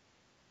happened.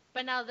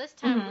 But now this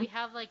time we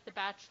have like the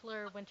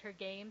Bachelor Winter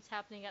Games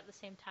happening at the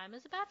same time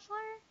as the Bachelor.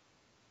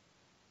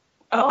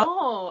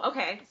 Oh,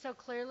 okay. So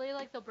clearly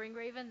like they'll bring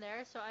Raven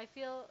there. So I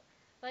feel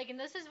like, and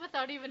this is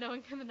without even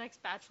knowing who the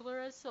next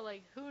Bachelor is. So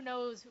like who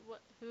knows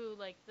who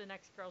like the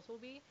next girls will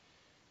be.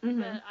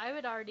 But I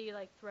would already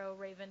like throw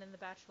Raven in the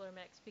Bachelor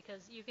mix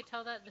because you could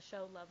tell that the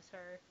show loves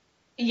her.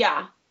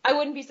 Yeah, I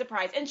wouldn't be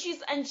surprised. And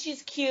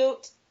she's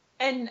cute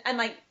and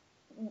like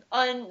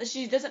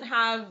she doesn't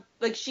have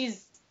like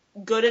she's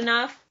good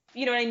enough.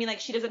 You know what I mean? Like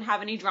she doesn't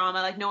have any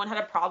drama. Like no one had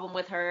a problem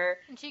with her.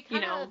 And she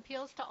kind of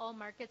appeals to all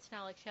markets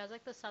now. Like she has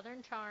like the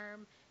Southern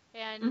charm,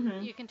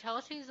 and you can tell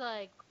she's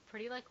like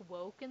pretty like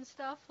woke and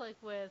stuff. Like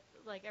with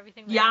like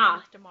everything with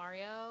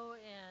DeMario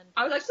and.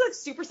 I was actually like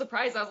super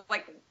surprised. I was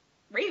like,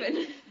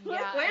 Raven.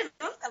 Yeah. Where is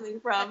this coming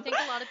from? I think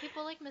a lot of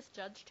people like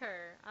misjudged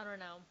her. I don't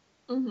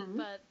know.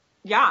 But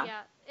yeah.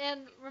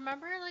 And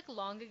remember like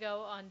long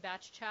ago on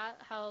Batch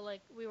Chat how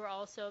like we were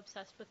all so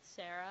obsessed with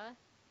Sarah.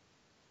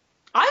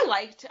 I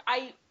liked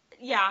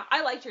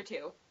her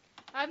too.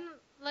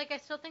 I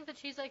still think that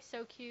she's like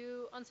so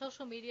cute. On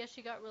social media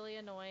she got really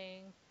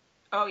annoying.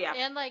 Oh yeah.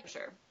 And like for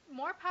sure.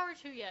 More power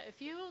to you.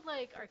 If you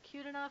like are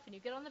cute enough and you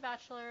get on The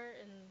Bachelor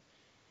and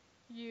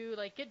you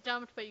like get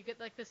dumped but you get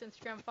like this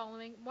Instagram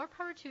following, more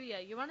power to you.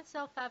 You want to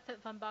sell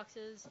FabFitFun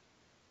boxes,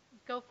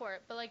 go for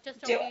it. But like just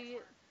don't be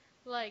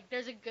like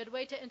there's a good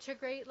way to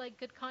integrate like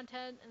good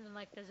content and then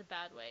like there's a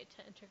bad way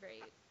to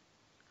integrate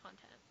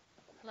content.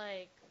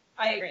 Like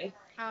I agree.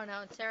 I don't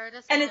know. Sarah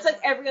just and it's like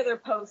every other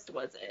post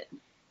was it.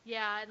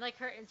 Yeah, and like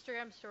her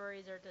Instagram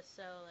stories are just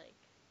so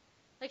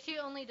like she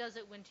only does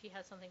it when she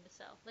has something to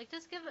sell. Like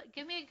just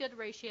give me a good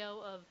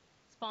ratio of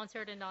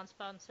sponsored and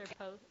non-sponsored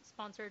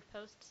sponsored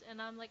posts,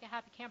 and I'm like a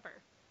happy camper.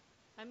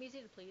 I'm easy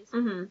to please.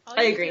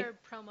 I agree. Your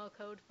promo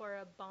code for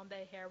a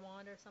Bombay hair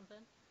wand or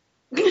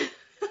something.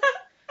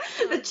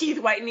 The teeth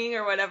whitening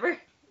or whatever.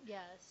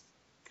 Yes.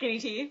 Skinny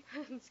tea.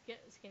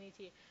 Skinny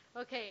tea.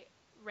 Okay,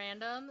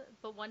 random.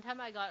 But one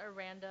time I got a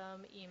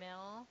random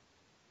email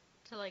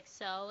to like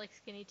sell like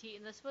skinny tea,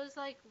 and this was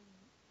like.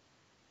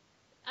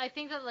 I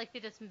think that like they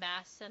just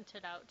mass sent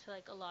it out to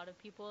like a lot of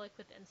people like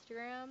with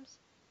Instagrams.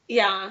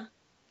 Yeah.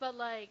 But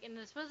like, and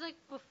this was like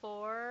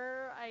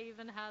before I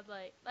even had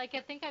like I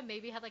think I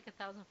maybe had like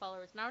 1,000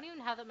 followers. And I don't even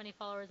have that many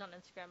followers on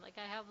Instagram. Like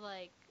I have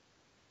like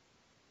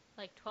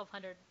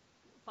 1,200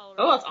 followers.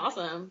 Oh, that's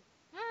awesome.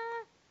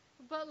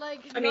 But like,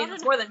 I mean,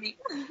 it's more than me.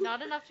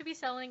 Not enough to be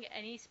selling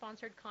any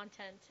sponsored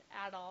content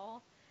at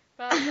all.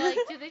 But like,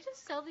 do they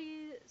just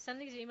send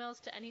these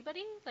emails to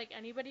anybody? Like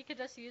anybody could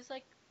just use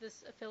like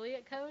this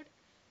affiliate code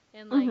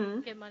and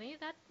like get money?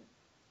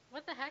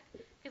 What the heck?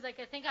 Because like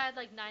I think I had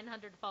like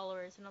 900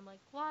 followers, and I'm like,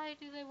 why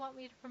do they want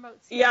me to promote?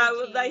 Yeah,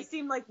 I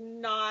seem like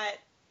not,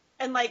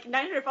 and like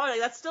 900 followers,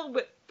 like, that's still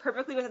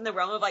perfectly within the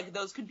realm of like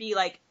those could be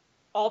like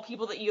all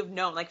people that you have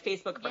known, like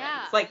Facebook friends.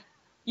 Yeah. Like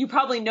you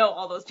probably know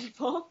all those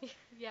people.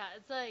 Yeah,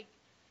 it's like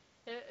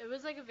it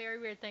was like a very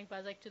weird thing, but I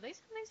was like, do they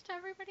send these to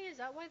everybody? Is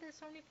that why there's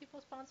so many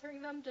people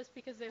sponsoring them? Just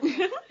because they're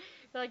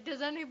like,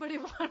 does anybody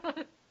want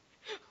a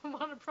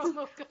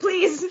promo code?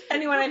 Please,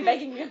 anyone, I'm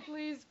begging you.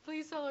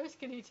 Please sell our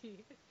skinny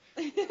tea.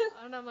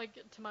 And I'm like,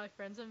 to my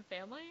friends and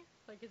family?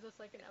 Like, is this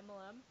like an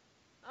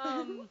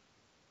MLM?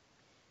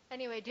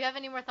 Anyway, do you have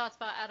any more thoughts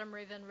about Adam,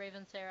 Raven,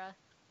 Sarah?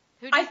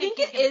 I think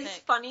it is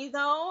funny,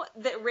 though,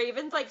 that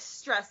Raven's, like,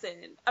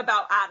 stressing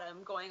about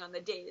Adam going on the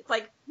date. It's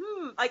like,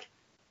 like,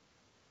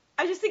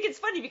 I just think it's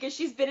funny because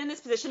she's been in this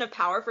position of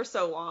power for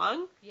so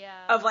long. Yeah.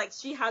 Of, like,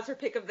 she has her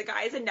pick of the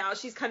guys, and now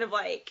she's kind of,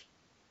 like,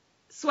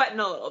 sweating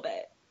a little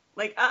bit.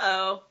 Like,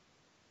 uh-oh.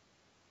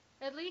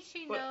 At least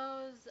she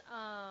knows,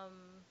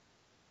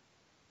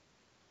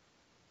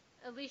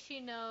 at least she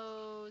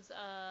knows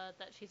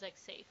that she's like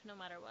safe no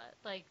matter what.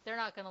 Like they're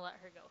not gonna let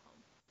her go home.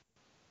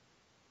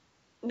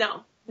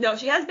 No,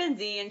 she has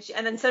Benzie,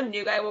 and then some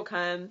new guy will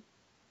come.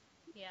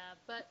 Yeah,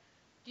 but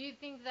do you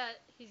think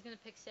that he's gonna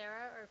pick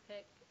Sarah or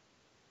pick?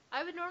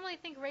 I would normally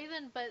think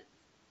Raven, but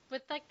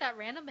with like that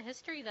random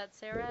history that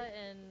Sarah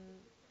and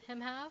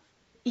him have.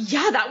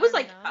 Yeah, that was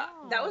like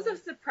that was know. a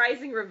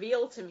surprising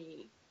reveal to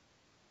me.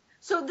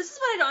 So this is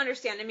what I don't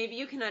understand, and maybe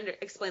you can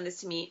explain this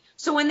to me.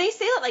 So when they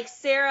say that, like,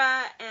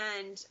 Sarah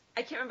and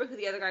I can't remember who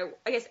the other guy,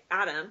 I guess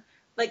Adam,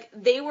 like,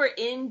 they were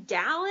in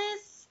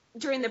Dallas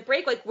during the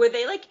break, like, were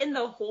they, like, in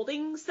the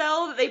holding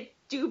cell that they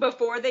do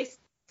before they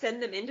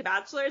send them into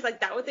Bachelor? Is,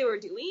 like, that what they were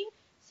doing?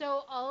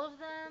 So all of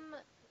them,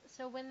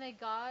 so when they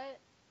got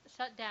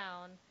shut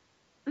down,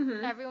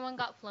 Mm-hmm. everyone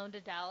got flown to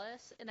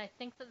Dallas, and I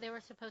think that they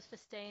were supposed to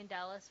stay in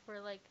Dallas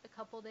for, like, a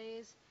couple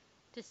days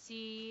to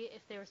see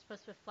if they were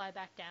supposed to fly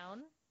back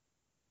down.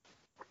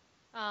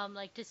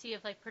 Like, to see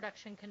if, like,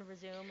 production can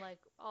resume, like,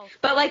 all...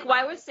 But, like,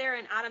 why was Sarah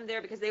and Adam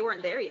there? Because they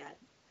weren't there yet.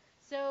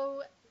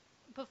 So,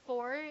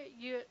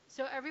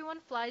 so everyone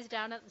flies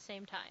down at the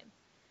same time.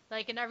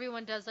 Like, and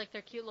everyone does, like,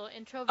 their cute little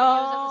intro videos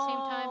at the same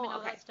time and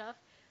all that stuff.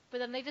 But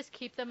then they just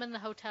keep them in the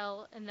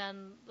hotel, and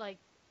then, like,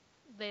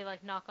 they,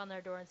 like, knock on their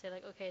door and say,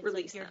 like, okay, it's,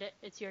 like,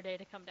 it's your day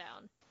to come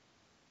down.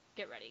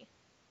 Get ready.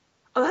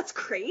 Oh, that's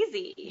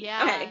crazy.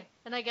 Yeah. Okay.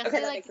 And I guess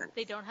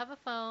they don't have a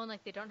phone,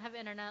 like, they don't have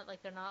internet,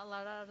 like, they're not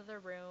allowed out of their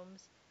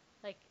rooms.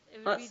 Like,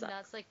 it would be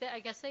nuts. Like,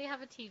 I guess they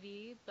have a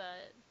TV,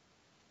 but...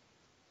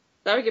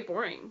 That would get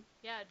boring.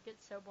 Yeah, it'd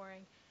get so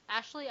boring.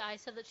 Ashley I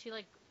said that she,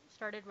 like,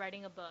 started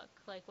writing a book,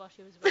 like, while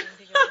she was waiting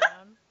to go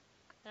down.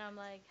 And I'm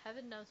like,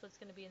 heaven knows what's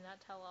going to be in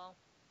that tell-all.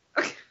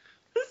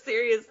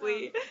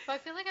 Seriously. But I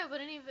feel like I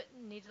wouldn't even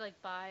need to,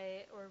 like,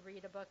 buy or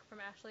read a book from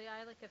Ashley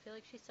I. Like, I feel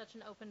like she's such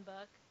an open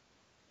book.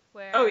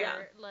 Where,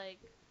 like,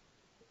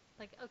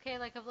 okay,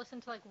 like, I've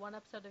listened to, like, one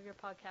episode of your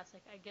podcast.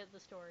 Like, I get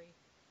the story.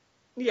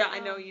 Yeah, I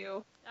know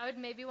you. I would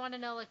maybe want to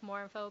know, like,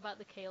 more info about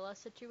the Kayla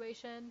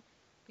situation.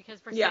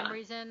 Because for some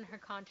reason, her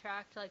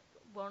contract, like,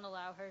 won't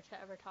allow her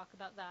to ever talk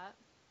about that.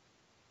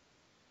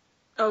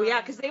 Oh,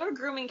 yeah, because they were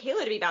grooming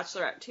Kayla to be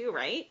Bachelorette, too,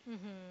 right?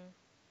 Mm-hmm.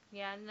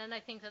 Yeah, and then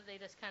I think that they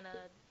just kind of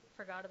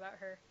forgot about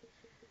her.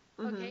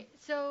 Mm-hmm. Okay,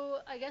 so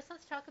I guess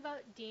let's talk about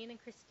Dean and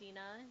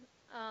Christina.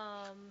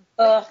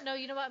 No,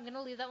 you know what? I'm going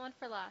to leave that one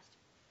for last.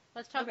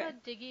 Let's talk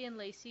about Diggy and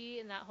Lacey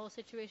and that whole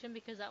situation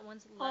because that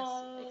one's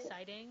less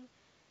exciting.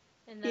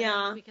 And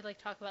then we could, like,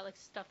 talk about, like,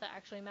 stuff that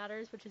actually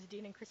matters, which is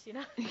Dean and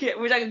Christina. Yeah,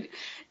 we're talking...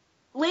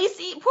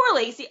 Lacey, poor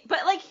Lacey.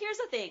 But, like, here's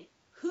the thing.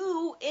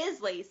 Who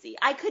is Lacey?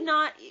 I could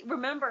not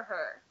remember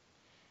her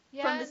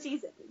from the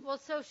season. Well,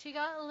 so she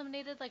got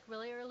eliminated, like,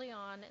 really early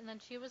on, and then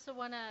she was the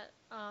one at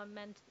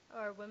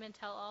Women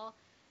Tell All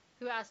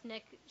who asked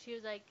Nick, she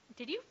was like,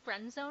 did you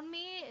friend zone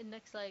me? And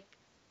Nick's like,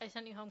 I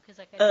sent you home because,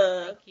 like, I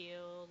don't like you.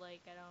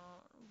 Like,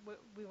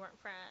 we weren't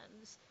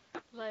friends.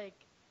 Like,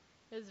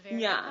 it was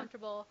very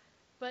uncomfortable.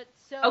 But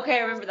so... Okay, I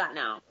remember that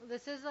now.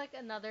 This is, like,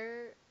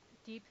 another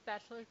deep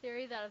Bachelor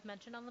theory that I've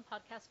mentioned on the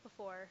podcast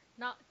before.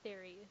 Not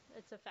theory,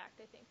 it's a fact,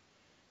 I think.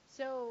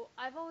 So,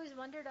 I've always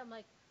wondered, I'm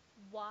like,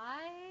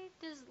 why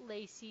does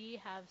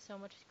Lacey have so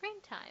much screen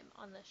time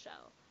on this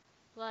show?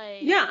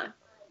 Like... Yeah.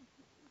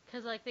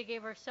 Because, like, they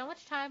gave her so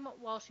much time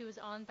while she was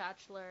on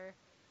Bachelor.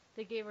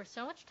 They gave her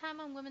so much time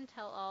on Women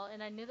Tell All,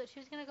 and I knew that she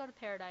was going to go to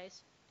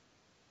Paradise.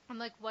 I'm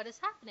like, what is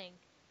happening?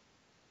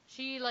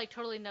 She, like,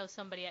 totally knows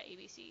somebody at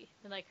ABC.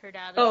 And, like, her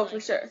dad is,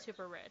 for sure.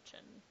 super rich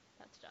and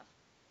that stuff.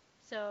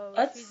 So,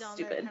 that's she's on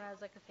stupid. there kind of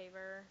as, like, a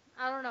favor.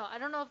 I don't know. I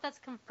don't know if that's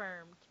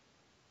confirmed.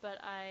 But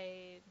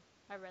I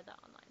read that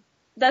online.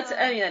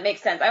 I mean, that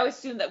makes sense. I always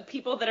assume that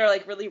people that are,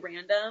 like, really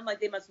random, like,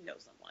 they must know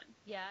someone.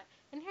 Yeah.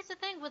 And here's the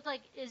thing with,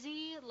 like,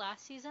 Izzy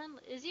last season.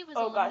 Izzy was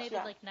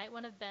eliminated, like, night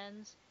one of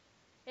Ben's.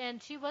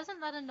 And she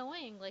wasn't that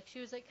annoying. Like, she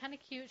was, like, kind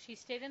of cute. She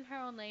stayed in her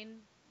own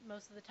lane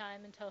most of the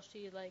time until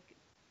she, like...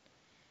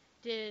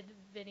 did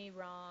Vinny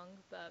wrong,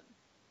 but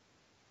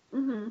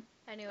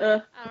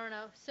anyway, I don't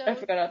know. So I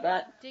forgot about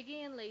that.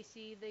 Diggy and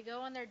Lacey, they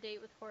go on their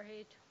date with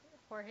Jorge's.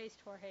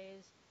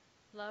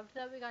 Loved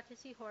that we got to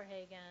see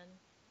Jorge again.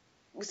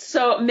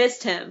 So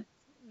missed him.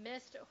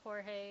 Missed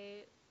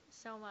Jorge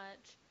so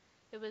much.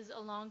 It was a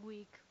long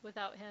week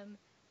without him.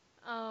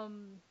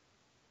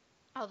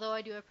 Although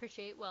I do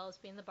appreciate Wells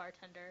being the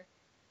bartender.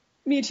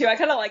 Me too. I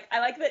like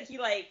that he,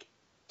 like,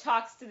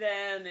 talks to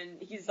them,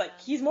 and he's like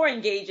he's more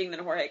engaging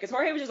than Jorge, because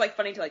Jorge was just, like,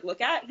 funny to, like,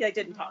 look at. He, like,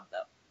 didn't talk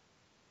though.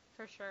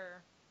 For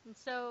sure. And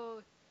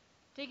so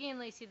Diggy and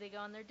Lacey, they go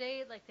on their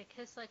date, like, they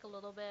kiss, like, a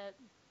little bit.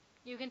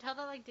 You can tell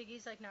that, like,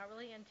 Diggy's, like, not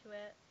really into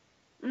it.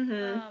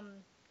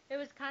 It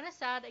was kind of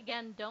sad.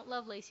 Again, don't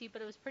love Lacey,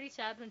 but it was pretty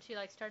sad when she,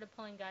 like, started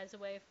pulling guys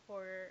away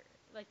for,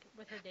 like,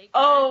 with her date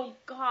card. Oh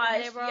gosh,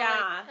 and they were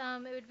like,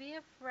 it would be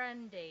a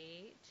friend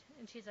date,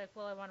 and she's like,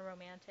 well, I want a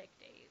romantic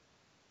date.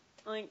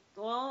 Like,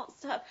 well,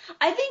 stop.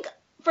 I think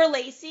for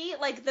Lacey,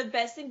 like, the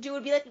best thing to do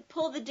would be, like,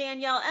 pull the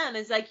Danielle M.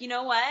 It's like, you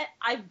know what?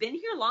 I've been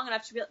here long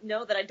enough to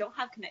know that I don't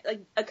have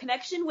a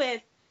connection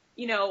with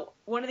you know,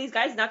 one of these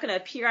guys is not going to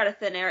appear out of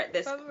thin air at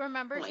this But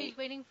remember, point. she's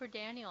waiting for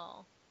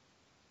Daniel.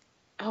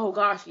 Oh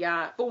gosh,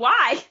 yeah. But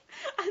why?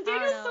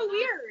 Daniel's know. so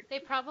weird. They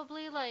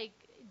probably, like,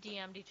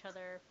 DM'd each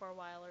other for a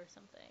while or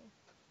something.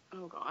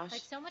 Oh gosh.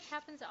 Like, so much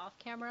happens off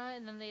camera,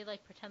 and then they,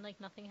 like, pretend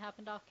like nothing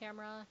happened off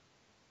camera.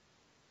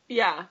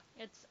 Yeah.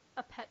 It's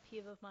a pet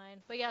peeve of mine.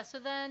 But yeah, so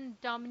then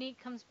Dominique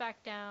comes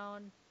back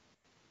down.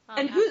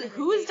 And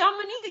who is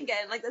Dominique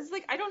again? Like, this is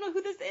like, I don't know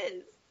who this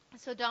is.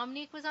 So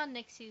Dominique was on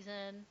Nick's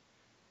season,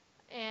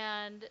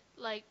 and,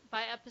 like,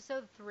 by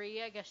episode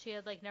 3, I guess she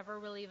had, like, never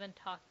really even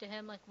talked to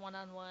him, like,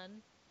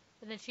 one-on-one.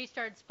 And then she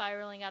started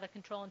spiraling out of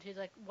control, and she's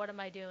like, what am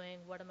I doing?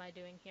 What am I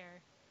doing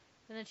here?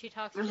 And then she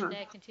talks to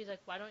Nick, and she's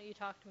like, why don't you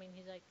talk to me? And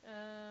he's like,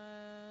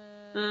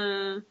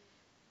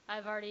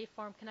 I've already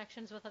formed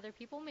connections with other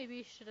people. Maybe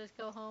you should just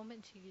go home.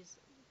 And she's,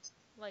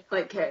 like,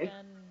 heartbroken,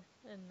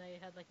 and they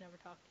had, like, never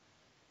talked.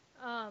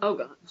 Oh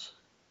gosh.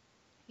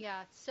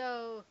 Yeah,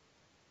 so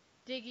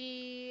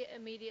Diggy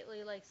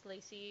immediately likes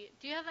Lacey.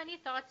 Do you have any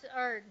thoughts,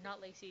 or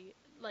not Lacey,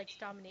 likes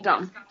Dominique?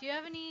 Do you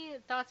have any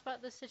thoughts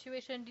about this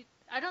situation?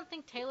 I don't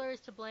think Taylor is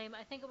to blame.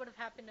 I think it would have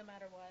happened no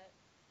matter what.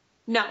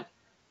 No.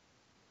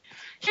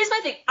 Here's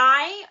my thing.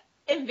 I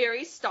am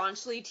very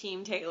staunchly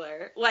Team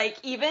Taylor. Like,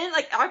 even,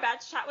 like, our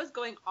batch chat was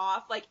going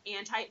off, like,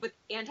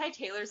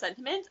 anti-Taylor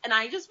sentiments, and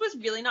I just was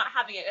really not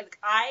having it. Like,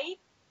 I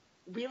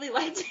really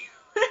like Taylor.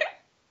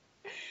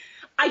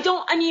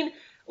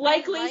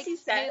 Like Lacey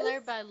says.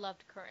 Taylor, but I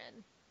loved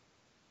Corinne.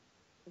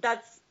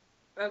 That's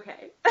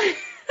okay.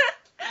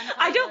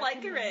 I don't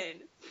like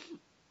Corinne.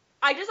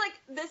 I just, like,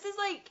 this is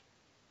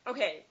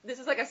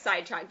like a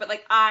sidetrack, but,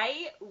 like,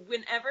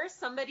 whenever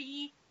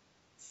somebody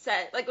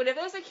said, like, whenever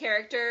there's a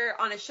character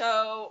on a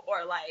show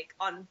or, like,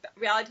 on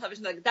reality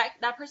television, like,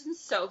 that person's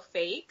so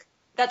fake,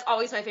 that's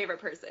always my favorite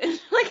person.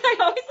 Like, I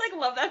always,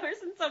 like, love that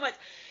person so much.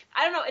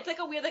 I don't know, it's, like,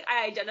 a weird, like,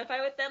 I identify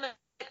with them. Like,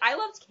 I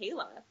loved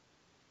Kayla.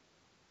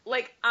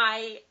 Like,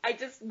 I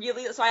just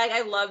really, so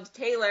I loved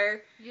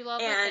Taylor. You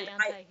love, like, the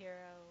anti-hero.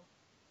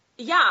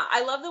 Yeah,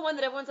 I love the one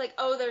that everyone's like,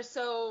 oh, they're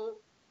so,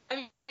 I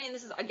mean,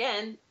 this is,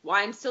 again,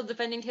 why I'm still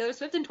defending Taylor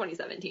Swift in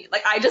 2017.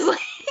 Like, I just,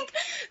 like,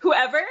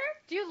 whoever.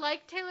 Do you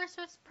like Taylor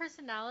Swift's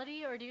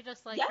personality, or do you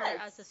just like her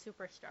as a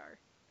superstar?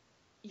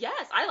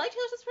 Yes, I like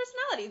Taylor Swift's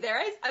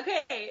personality.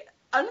 Okay,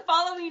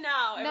 unfollow me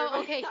now. No,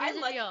 everybody. Okay,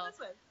 here's the deal.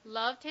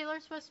 Love Taylor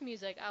Swift's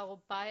music. I will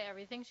buy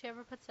everything she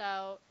ever puts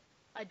out.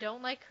 I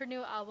don't like her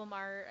new album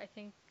art. I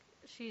think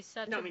she's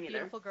such a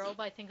beautiful girl,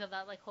 but I think that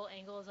like whole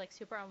angle is like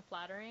super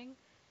unflattering,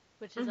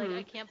 which is like,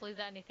 I can't believe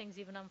that anything's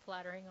even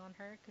unflattering on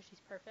her because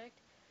she's perfect.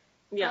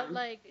 Yeah. But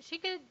like,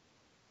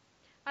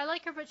 I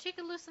like her, but she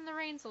could loosen the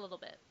reins a little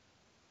bit.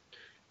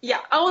 Yeah.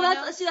 Oh,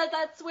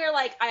 that's where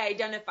like I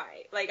identify.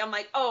 Like, I'm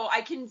like, oh,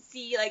 I can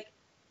see, like,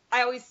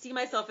 I always see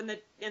myself in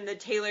the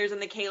Taylors and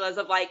the Kaylas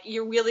of like,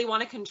 you really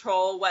want to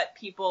control what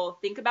people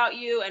think about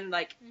you and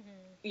like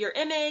your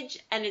image,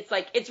 and it's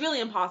like, it's really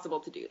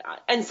impossible to do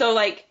that. And so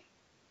like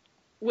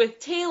with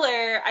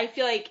Taylor, I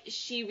feel like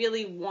she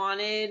really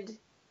wanted,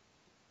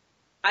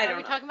 Are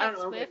we talking about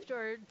Swift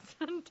or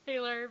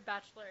Taylor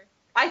Bachelor?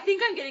 I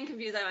think I'm getting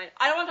confused.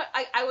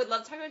 I would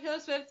love to talk about Taylor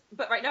Swift,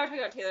 but right now we're talking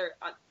about Taylor.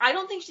 I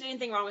don't think she did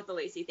anything wrong with the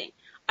Lacey thing.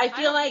 I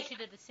feel like she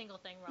did a single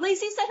thing wrong.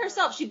 Lacey said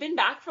herself, she'd been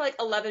back for like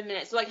 11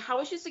 minutes. So like, how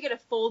was she supposed to get a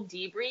full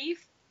debrief?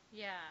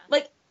 Yeah.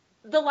 Like,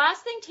 the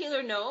last thing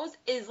Taylor knows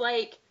is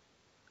like,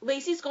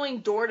 Lacey's going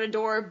door to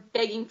door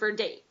begging for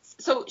dates.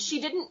 So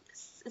she didn't,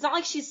 it's not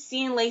like she's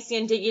seen Lacey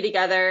and Diggy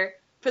together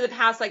for the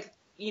past like,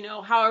 you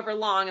know, however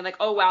long, and like,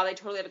 oh wow, they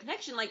totally have a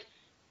connection. Like,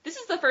 this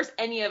is the first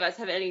any of us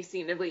have any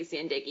seen of Lacey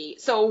and Diggy.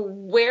 So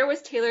where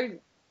was Taylor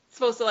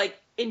supposed to like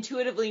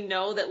intuitively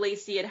know that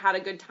Lacey had a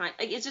good time?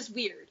 Like, it's just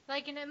weird.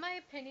 Like, and in my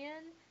opinion,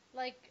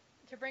 like,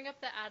 to bring up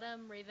the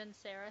Adam, Raven,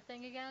 Sarah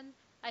thing again,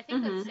 I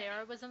think that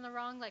Sarah was in the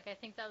wrong. Like, I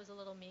think that was a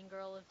little mean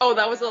girl of Sarah. Oh,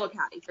 that was a little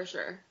catty, for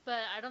sure. But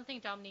I don't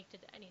think Dominique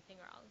did anything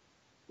wrong.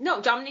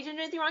 No, Dominique didn't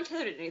do anything wrong.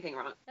 Taylor did anything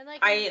wrong. And,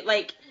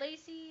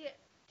 Lacey,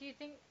 do you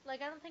think,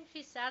 like, I don't think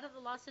she's sad at the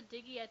loss of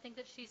Diggy. I think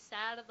that she's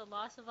sad at the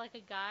loss of, like, a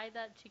guy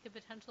that she could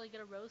potentially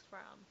get a rose from.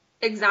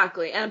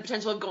 Exactly. And a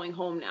potential of going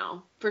home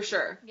now, for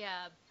sure.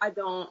 Yeah. I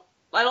don't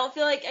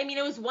feel like, I mean,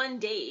 it was one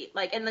date,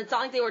 like, and it's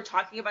not like they were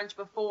talking a bunch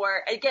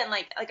before. Again,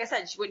 like I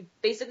said, she went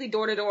basically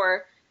door to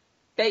door.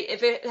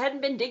 If it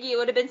hadn't been Diggy, it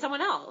would have been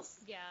someone else.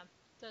 Yeah.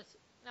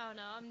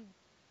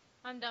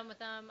 I'm done with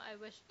them. I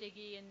wish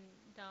Diggy and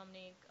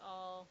Dominique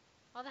all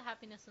the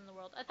happiness in the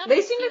world. I thought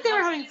they seemed like they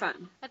were having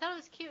fun. I thought it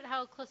was cute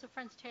how close of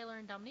friends Taylor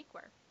and Dominique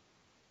were.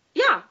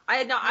 Yeah,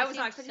 I was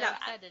not expecting that.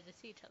 Excited to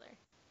see each other.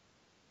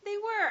 They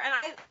were,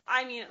 and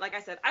I mean, like I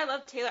said, I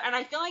love Taylor, and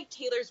I feel like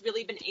Taylor's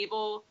really been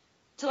able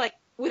to, like,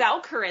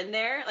 without Corinne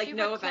there, like,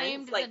 no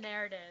offense, like, the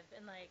narrative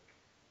and like.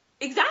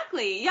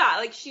 Exactly, yeah,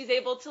 like, she's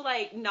able to,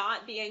 like,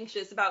 not be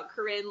anxious about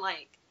Corinne,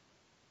 like,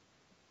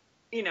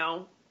 you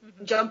know,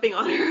 jumping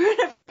on her in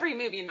every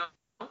movie, you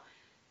know.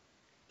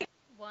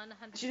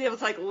 100%. She's able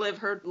to, like, live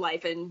her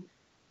life and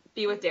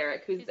be with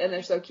Derek, and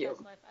they're so cute.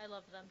 I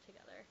love them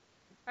together.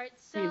 All right,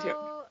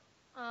 so,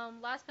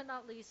 last but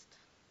not least,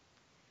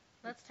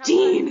 Let's talk about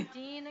Dean.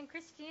 Dean and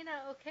Christina.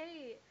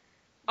 Okay.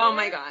 Oh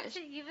my Where gosh. to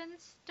even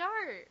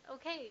start?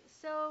 Okay,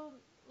 so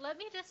let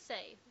me just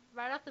say,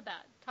 right off the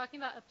bat, talking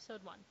about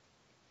episode 1,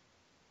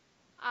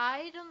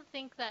 I don't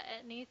think that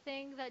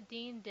anything that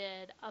Dean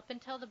did up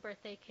until the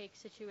birthday cake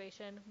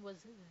situation was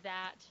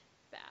that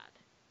bad.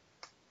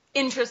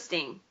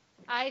 Interesting.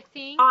 I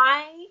think,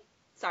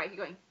 Sorry, keep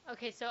going.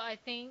 okay, so I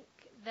think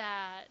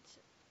that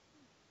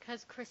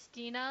because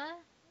Christina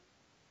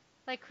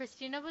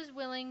was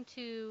willing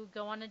to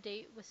go on a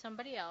date with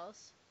somebody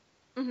else.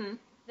 Mm-hmm.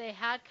 They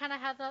had kind of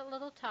had that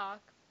little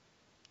talk.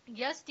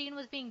 Yes, Dean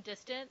was being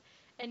distant,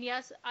 and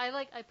yes, I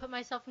put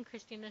myself in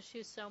Christina's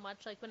shoes so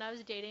much. Like when I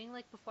was dating,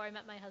 like before I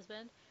met my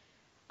husband,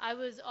 I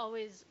was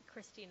always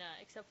Christina,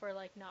 except for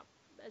like not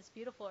as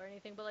beautiful or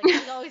anything, but like I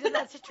was always in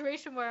that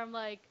situation where I'm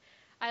like,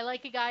 I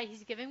like a guy,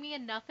 he's giving me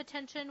enough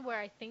attention where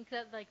I think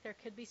that like there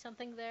could be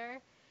something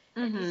there,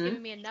 and he's Mm-hmm.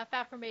 giving me enough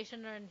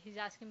affirmation and he's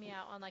asking me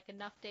out on like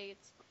enough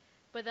dates.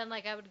 But then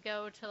like I would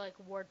go to like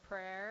ward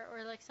prayer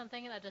or like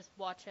something and I just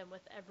watch him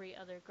with every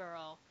other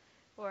girl,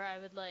 or I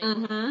would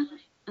Mm-hmm.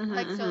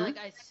 Mm-hmm. so Mm-hmm. like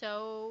I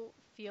so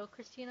feel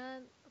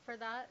Christina for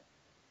that.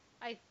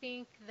 I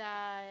think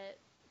that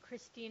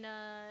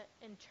Christina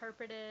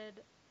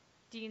interpreted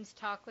Dean's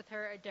talk with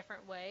her a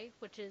different way,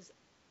 which is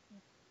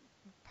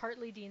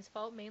partly Dean's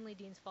fault, mainly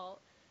Dean's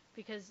fault,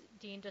 because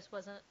Dean just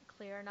wasn't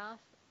clear enough.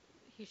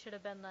 He should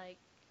have been like,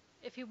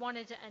 if he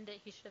wanted to end it,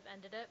 he should have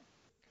ended it.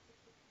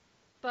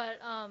 But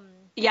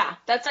Yeah,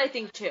 that's what I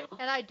think too.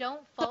 and I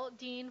don't fault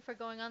Dean for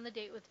going on the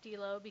date with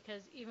D'Lo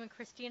because even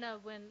Christina,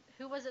 when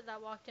who was it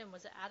that walked in?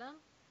 Was it Adam?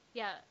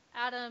 Yeah,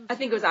 Adam. I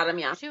think it was Adam,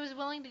 yeah. She was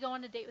willing to go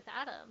on a date with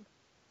Adam.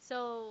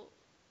 So,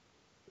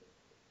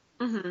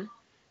 Mm-hmm.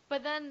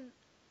 but then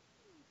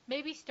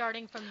maybe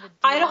starting from the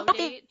I D'Lo don't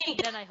date,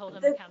 think then I hold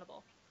him the,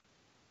 accountable.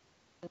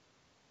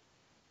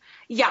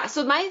 yeah,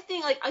 so my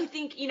thing, like, I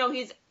think,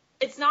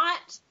 it's not,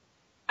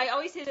 I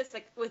always say this,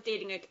 like, with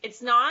dating, like,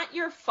 it's not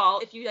your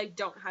fault if you, like,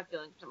 don't have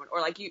feelings for someone,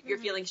 or, like, your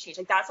feelings change.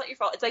 Like, that's not your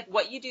fault. It's, like,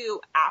 what you do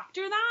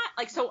after that.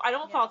 Like, so I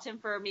don't fault him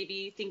for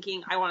maybe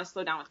thinking, I want to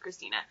slow down with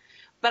Christina.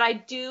 But I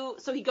do,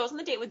 so he goes on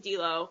the date with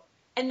D'Lo,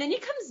 and then he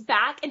comes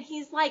back, and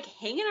he's, like,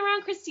 hanging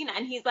around Christina,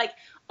 and he's like,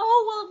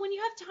 oh, well, when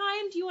you have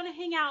time, do you want to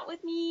hang out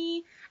with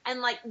me?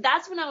 And, like,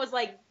 that's when I was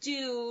like,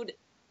 dude,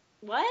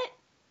 what?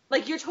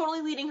 Like, you're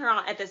totally leading her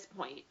on at this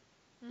point.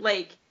 Mm-hmm.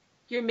 Like,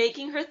 you're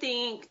making her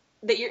think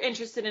that you're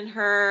interested in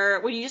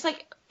her when you're just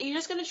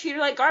going to treat her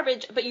like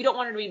garbage, but you don't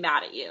want her to be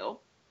mad at you.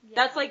 Yeah.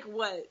 That's like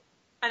what,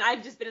 and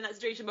I've just been in that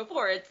situation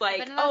before. It's like,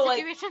 I've been in that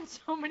situation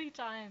so many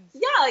times.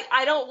 Yeah, like,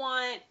 I don't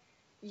want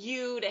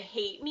you to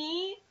hate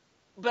me,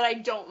 but I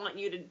don't want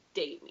you to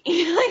date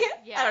me. Like,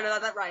 yeah. I don't know how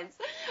that rhymes.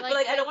 Like, but,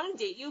 like, I don't want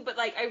to date you, but,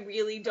 like, I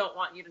really don't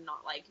want you to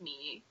not like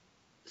me.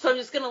 So I'm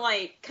just gonna,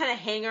 like, kind of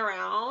hang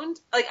around.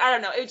 Like, I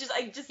don't know. I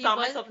just saw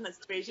myself in that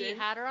situation. He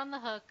had her on the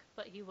hook,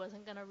 but he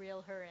wasn't gonna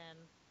reel her in.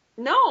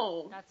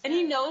 No. And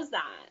he knows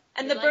that.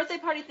 And the birthday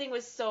party thing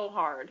was so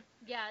hard.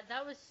 Yeah,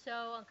 that was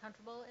so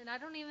uncomfortable. And I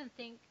don't even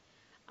think,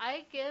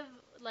 I give,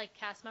 like,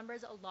 cast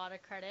members a lot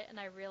of credit, and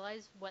I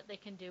realize what they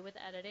can do with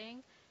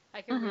editing.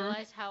 I can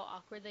realize how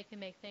awkward they can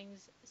make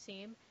things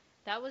seem.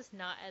 That was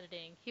not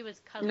editing. He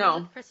was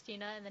cuddling with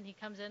Christina, and then he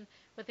comes in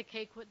with a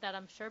cake that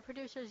I'm sure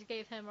producers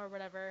gave him or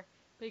whatever.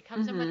 But he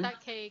comes in with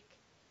that cake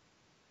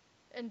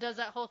and does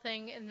that whole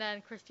thing, and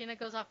then Christina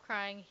goes off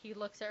crying. He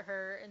looks at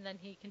her, and then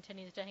he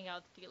continues to hang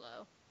out with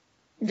D'Lo.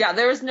 Yeah,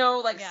 there was no,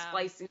 like,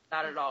 splicing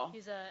that at all.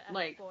 He's a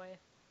like, boy.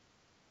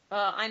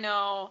 I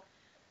know.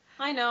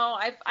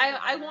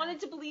 I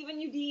wanted to believe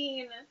in you,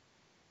 Dean.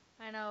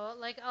 I know.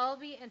 Like, I'll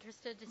be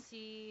interested to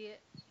see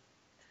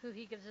who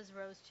he gives his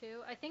rose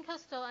to. I think he'll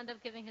still end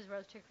up giving his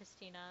rose to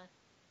Christina,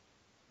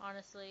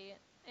 honestly.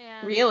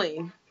 And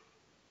really?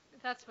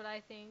 That's what I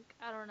think.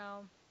 I don't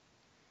know.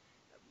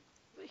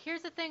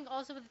 Here's the thing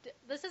also with,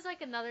 this is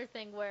like another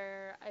thing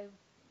where I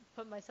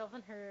put myself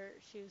in her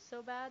shoes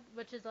so bad,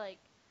 which is like,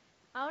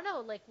 I don't know,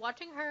 like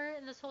watching her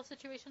in this whole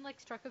situation like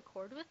struck a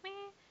chord with me.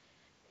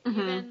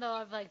 Even though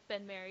I've like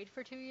been married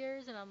for 2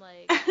 years and I'm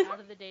like out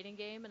of the dating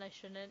game and I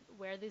shouldn't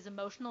wear these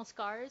emotional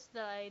scars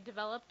that I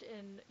developed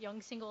in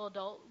young single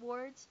adult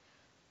wards,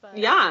 but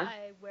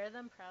I wear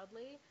them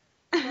proudly.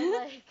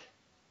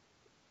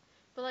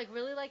 But like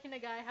really liking a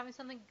guy, having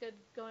something good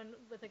going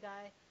with a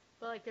guy,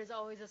 but like there's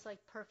always this like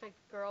perfect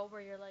girl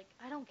where you're like,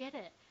 I don't get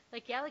it.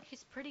 Like, yeah, like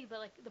she's pretty, but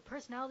like the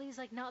personality is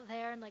like not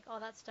there and like all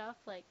that stuff.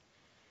 Like,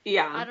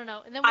 I don't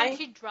know. And then when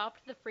she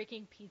dropped the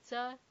freaking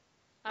pizza,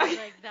 I was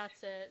like,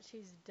 that's it.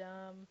 She's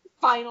dumb.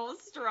 Final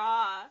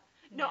straw.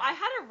 No, I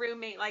had a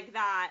roommate like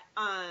that.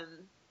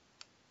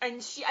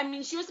 And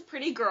she was a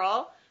pretty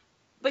girl,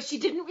 but she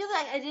didn't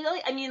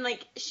really,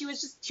 she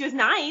was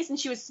nice and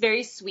she was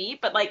very sweet,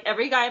 but like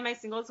every guy in my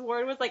singles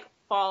ward was like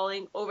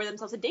falling over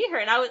themselves to date her.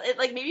 And it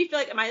like made me feel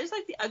like, am I just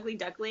like the ugly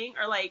duckling,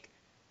 or like,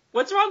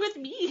 what's wrong with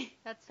me?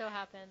 That so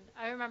happened.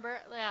 I remember,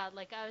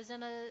 like I was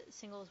in a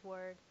singles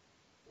ward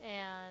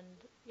and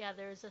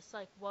there was this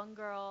like one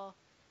girl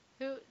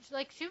who,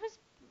 like, she was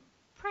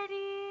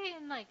pretty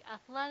and like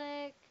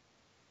athletic,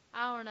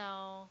 I don't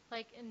know.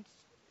 Like, and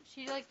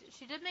she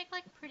did make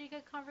like pretty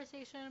good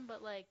conversation,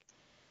 but like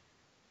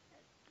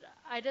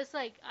I just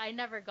like I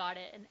never got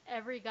it, and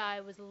every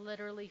guy was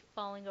literally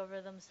falling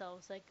over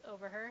themselves like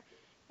over her,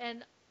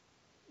 and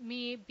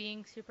me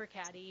being super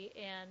catty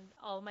and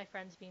all of my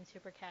friends being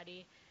super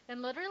catty,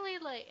 and literally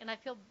like, and I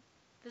feel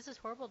this is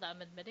horrible that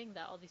I'm admitting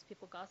that all these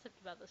people gossiped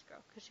about this girl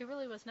because she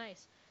really was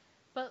nice.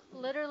 But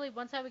literally,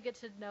 once I would get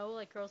to know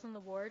like girls in the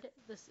ward,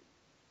 this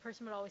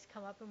person would always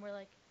come up and we're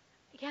like,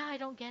 "Yeah, I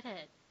don't get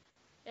it,"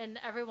 and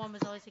everyone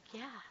was always like,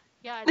 "Yeah,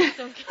 yeah, I just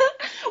don't get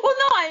it." Well,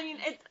 no, I mean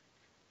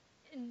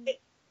And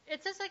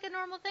it's just like a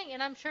normal thing,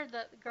 and I'm sure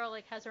that the girl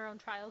like has her own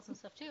trials and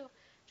stuff too.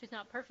 She's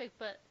not perfect,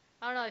 but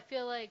I don't know. I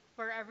feel like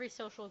for every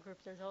social group,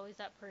 there's always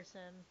that person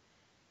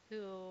who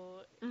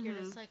you're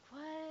mm-hmm. just like,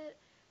 what?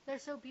 They're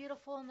so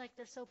beautiful and like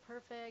they're so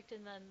perfect,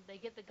 and then they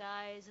get the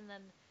guys, and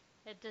then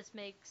it just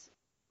makes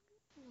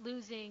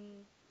losing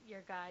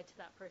your guy to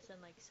that person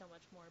like so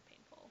much more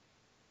painful.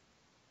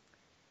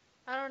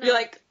 I don't You're know.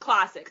 like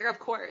classic, of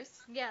course.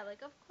 Yeah,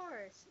 like of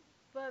course,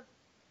 but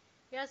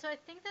yeah. So I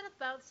think that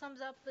about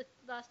sums up the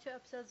last two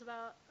episodes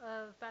about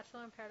of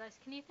Bachelor in Paradise.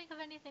 Can you think of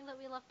anything that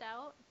we left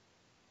out?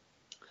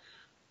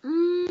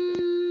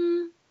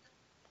 Mm,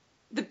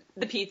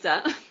 the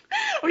pizza.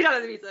 We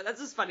got the pizza.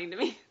 That's just funny to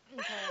me.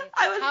 Okay.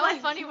 I was How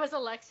like, funny was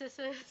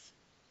Alexis's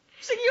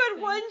she's like, you had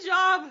thing? one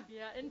job.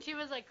 Yeah, and she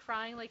was like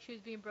crying like she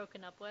was being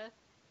broken up with.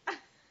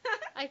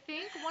 I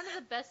think one of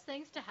the best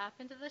things to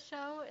happen to the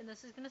show, and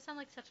this is going to sound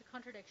like such a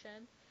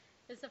contradiction,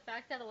 is the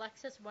fact that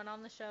Alexis went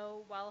on the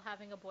show while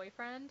having a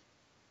boyfriend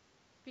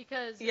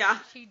because Yeah.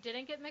 she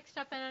didn't get mixed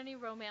up in any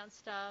romance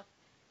stuff.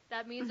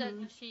 That means that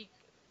Mhm.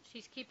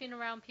 she's keeping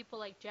around people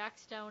like Jack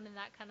Stone and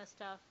that kind of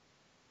stuff.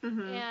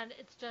 Mhm. And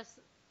it's just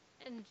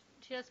and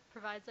she just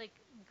provides like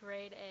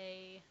grade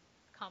A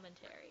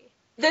commentary.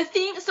 The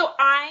thing, so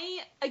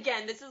I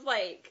again, this is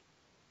like,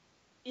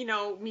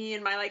 me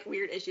and my like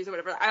weird issues or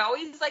whatever. I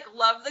always like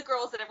love the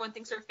girls that everyone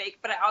thinks are fake,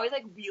 but I always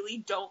like really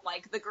don't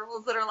like the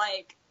girls that are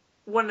like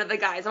one of the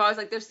guys. I'm always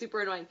like they're super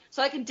annoying.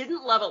 So like I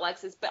didn't love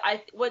Alexis, but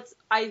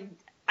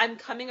I'm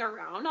coming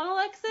around on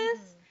Alexis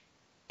Mm-hmm.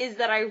 is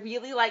that I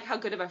really like how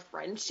good of a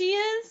friend she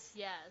is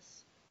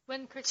Yes.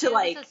 When to Christina was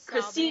like just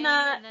sobbing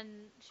Christina. and then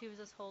she was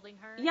just holding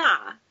her,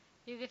 Yeah.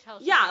 you could tell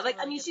she's Yeah, just a like I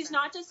really mean good she's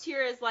friend. not just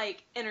here as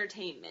like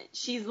entertainment.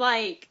 She's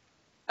like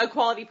a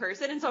quality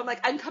person, and so I'm like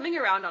Mm-hmm. I'm coming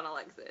around on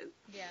Alexis.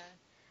 Yeah.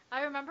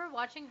 I remember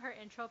watching her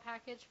intro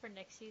package for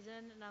next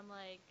season, and I'm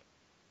like,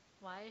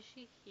 why is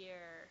she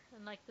here?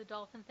 And like the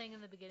dolphin thing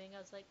in the beginning, I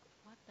was like,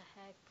 what the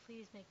heck?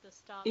 Please make this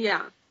stop.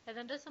 Yeah. And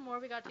then just the more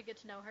we got to get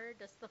to know her,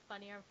 just the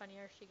funnier and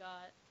funnier she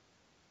got.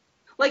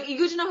 Like you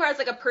get to know her as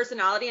like a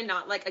personality and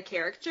not like a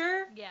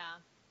character, Yeah.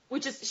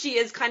 which is she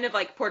is kind of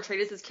like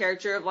portrayed as this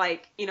character of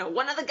like,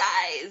 one of the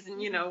guys and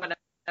Mm-hmm.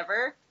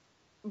 whatever.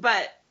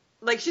 But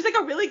like she's like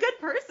a really good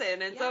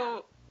person, and Yeah.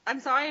 so I'm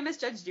sorry I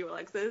misjudged you,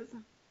 Alexis.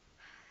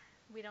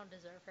 We don't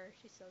deserve her.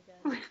 She's so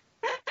good.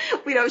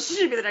 We know she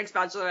should be the next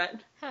Bachelorette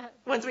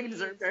once we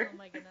deserve Please. her. Oh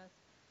my goodness.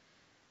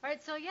 All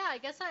right, so yeah, I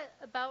guess that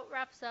about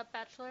wraps up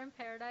Bachelor in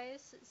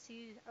Paradise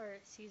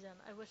season.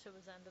 I wish it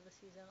was the end of the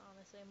season.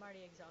 Honestly, I'm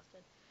already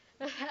exhausted.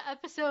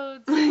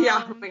 Episodes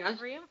Yeah. Oh my gosh.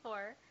 3 and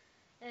 4,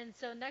 and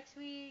so next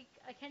week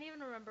I can't even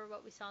remember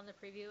what we saw in the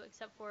preview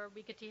except for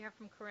we get to hear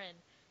from Corinne,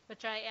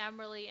 which I am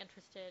really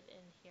interested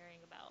in hearing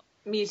about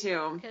Me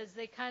too. because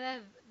they kind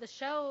of the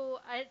show.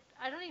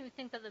 I don't even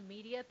think that the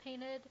media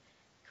painted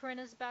Corinne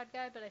as a bad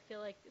guy, but I feel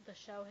like the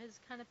show has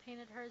kind of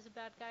painted her as a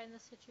bad guy in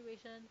this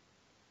situation.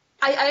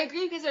 I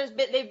agree because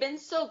they've been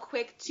so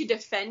quick to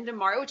defend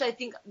Amaro, which I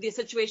think the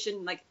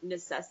situation like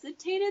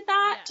necessitated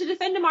that to Yes.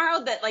 defend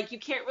Amaro, that like you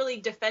can't really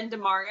defend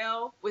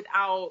Amaro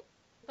without.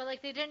 But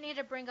like they didn't need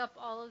to bring up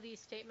all of these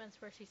statements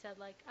where she said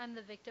like I'm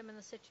the victim in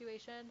the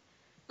situation,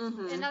 and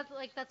Mm-hmm.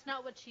 that's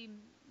not what she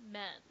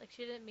meant. Like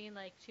she didn't mean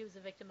like she was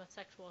a victim of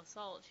sexual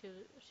assault.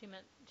 She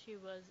meant she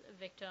was a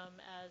victim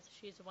as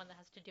she's the one that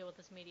has to deal with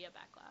this media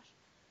backlash.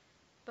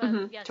 But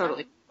Mm-hmm. yes,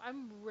 Totally.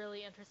 I'm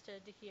really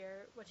interested to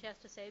hear what she has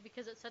to say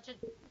because it's such a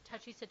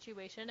touchy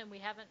situation and we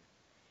haven't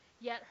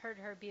yet heard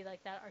her be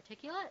like that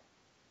articulate.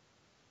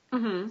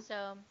 Mm-hmm.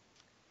 So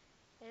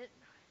it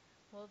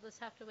we'll just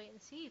have to wait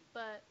and see.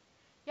 But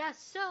yeah,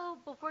 so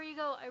before you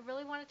go, I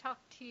really want to talk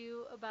to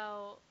you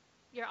about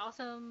your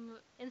awesome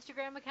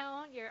Instagram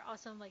account, your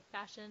awesome like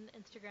fashion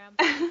Instagram.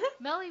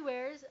 Melly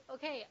wears.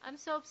 Okay, I'm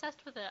so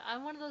obsessed with it.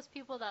 I'm one of those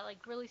people that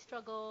like really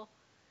struggle.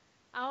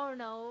 I don't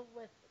know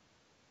with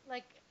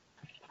like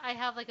I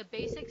have like a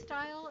basic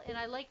style and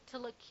I like to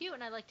look cute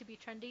and I like to be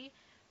trendy,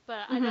 but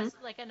I Mm-hmm. just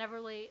like I never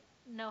really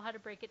know how to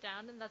break it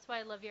down and that's why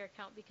I love your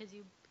account because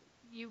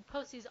you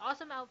post these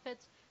awesome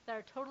outfits that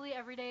are totally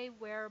everyday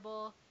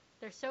wearable.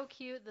 They're so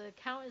cute. The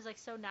account is like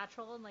so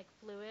natural and like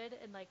fluid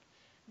and like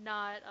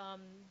not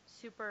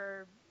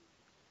super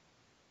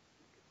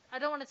I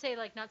don't want to say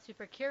like not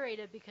super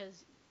curated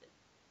because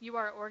you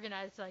are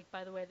organized like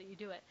by the way that you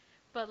do it.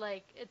 But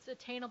like it's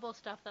attainable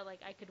stuff that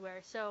like I could wear.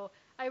 So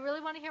I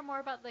really want to hear more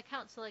about the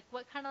account. So like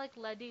what kind of like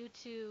led you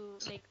to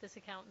make this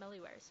account Melly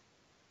Wears?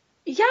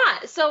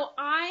 Yeah, so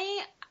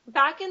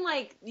back in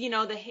like,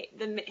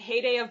 the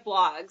heyday of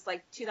blogs,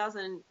 like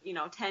 2000,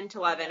 10 to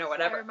 11 Yes, or I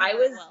whatever,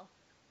 remember it well.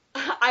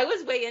 I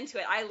was way into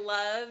it. I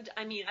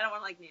mean, I don't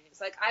want to like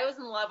names. Like I was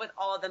in love with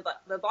all of them, but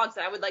the blogs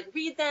that I would like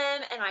read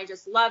them and I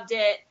just loved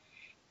it.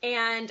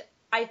 And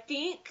I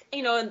think,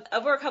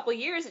 over a couple of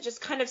years, it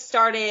just kind of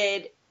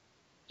started,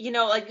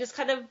 like just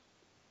kind of,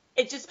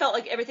 it just felt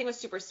like everything was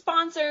super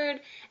sponsored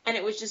and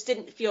it was just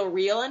didn't feel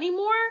real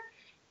anymore.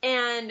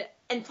 And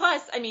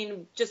plus, I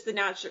mean, just the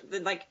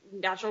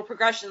natural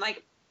progression,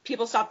 like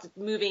people stopped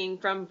moving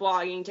from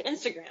blogging to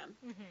Instagram.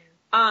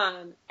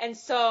 Mm-hmm. And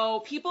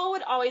so people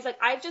would always like,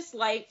 I've just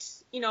liked,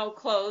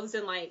 clothes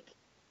and like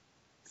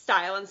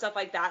style and stuff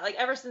like that. Like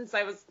ever since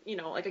I was,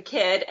 like a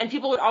kid, and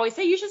people would always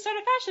say, you should start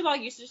a fashion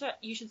blog.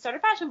 You should start a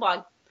fashion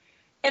blog.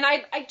 And I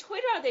toyed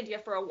around with the idea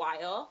for a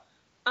while.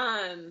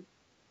 Um,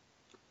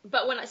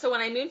 but when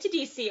I moved to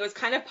DC, it was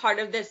kind of part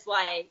of this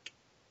like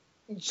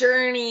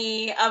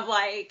journey of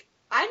like,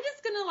 I'm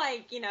just gonna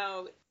like,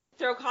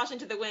 throw caution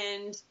to the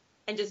wind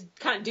and just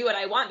kind of do what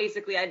I want.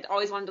 Basically, I'd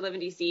always wanted to live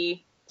in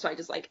DC. So I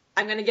just like,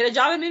 I'm going to get a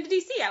job and move to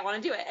DC. I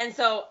want to do it. And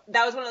so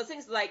that was one of those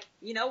things like,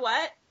 you know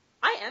what?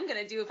 I am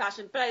going to do a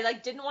fashion, but I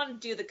like didn't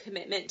want to do the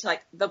commitment to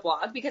like the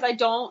blog because at the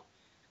time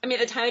I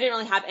didn't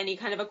really have any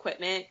kind of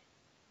equipment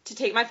to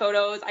take my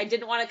photos. I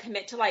didn't want to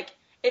commit to like,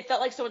 it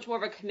felt like so much more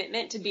of a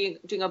commitment to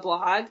doing a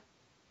blog,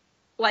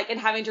 like,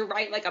 and having to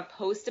write like a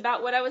post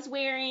about what I was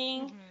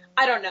wearing. Mm-hmm.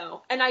 I don't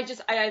know. And I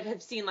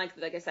have seen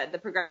like I said, the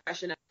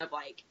progression of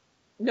like,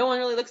 no one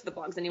really looks at the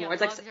blogs anymore. Yeah,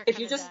 It's like, blogs are if kind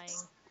you of just, dying.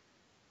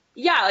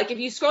 yeah, like if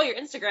you scroll your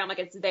Instagram, like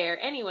it's there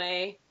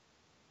anyway,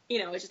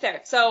 it's just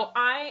there. So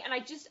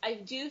I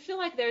do feel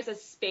like there's a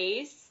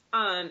space.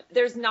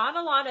 There's not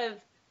a lot of,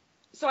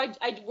 so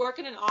I work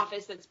in an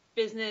office that's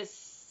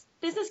business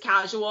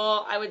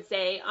casual, I would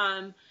say.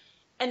 And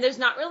there's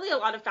not really a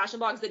lot of fashion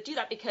blogs that do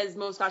that because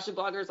most fashion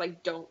bloggers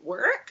like don't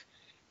work.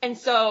 And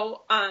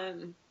so, I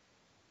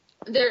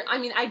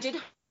did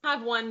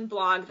have one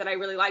blog that I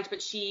really liked,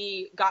 but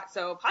she got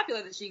so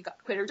popular that she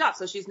quit her job.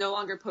 So she's no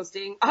longer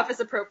posting office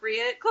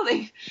appropriate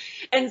clothing.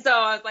 And so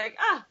I was like,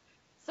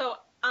 so,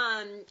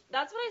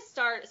 that's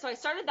what so I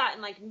started that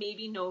in like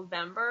maybe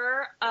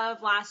November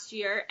of last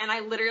year. And I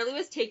literally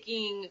was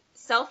taking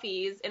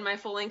selfies in my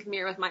full length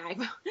mirror with my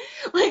iPhone,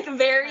 like I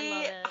very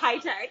love it. high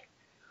tech.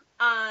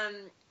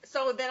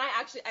 So then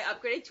I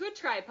upgraded to a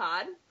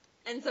tripod.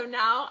 And so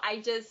now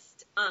I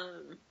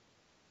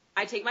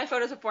take my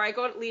photos before I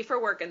leave for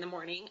work in the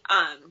morning.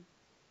 And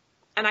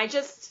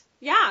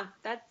yeah,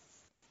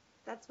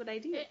 that's what I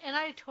do. And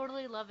I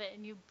totally love it.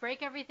 And you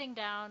break everything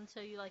down, so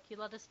you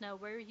let us know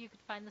where you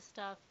could find the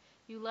stuff.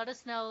 You let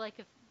us know like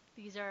if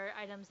these are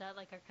items that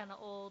like are kind of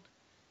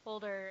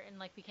older, and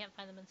like we can't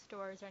find them in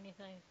stores or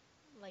anything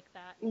like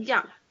that.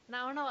 Yeah. And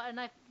I don't know, and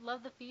I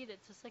love the feed.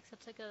 It's just like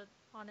such like a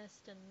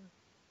honest and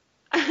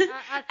And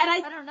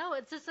I don't know.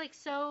 It's just like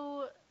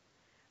so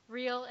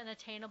real and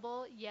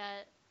attainable,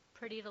 yet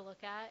pretty to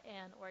look at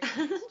and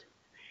organized.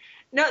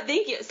 no,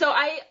 thank you. So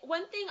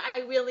one thing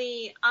I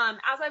really,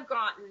 as I've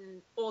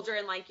gotten older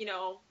and like,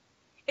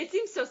 it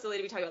seems so silly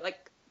to be talking about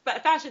like,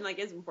 but fashion like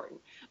is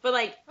important. But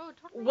like, Oh,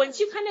 totally once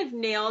is. you kind of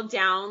nail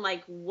down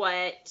like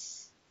what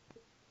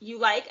you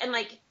like and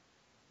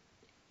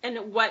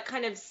what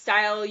kind of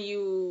style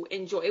you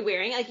enjoy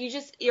wearing, like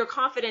your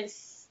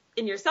confidence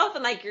in yourself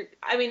and like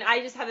I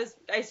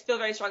feel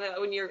very strongly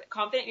that when you're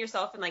confident in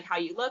yourself and like how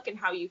you look and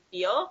how you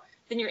feel,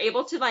 then you're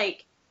able to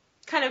like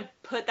kind of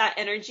put that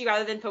energy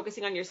rather than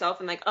focusing on yourself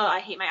and like, oh, I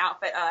hate my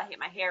outfit, I hate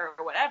my hair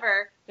or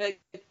whatever,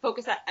 like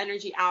focus that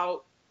energy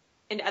out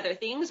into other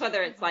things,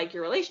 whether it's like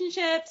your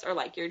relationships or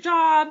like your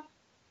job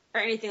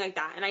or anything like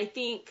that. And I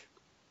think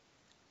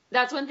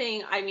that's one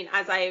thing,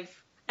 it's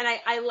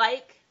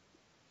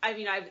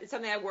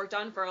something I've worked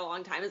on for a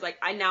long time is like,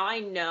 I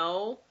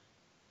know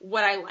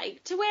what I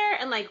like to wear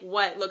and like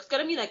what looks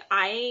good on me. Like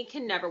I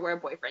can never wear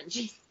boyfriend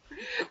jeans.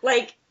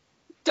 Like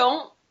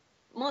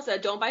Melissa,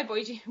 don't buy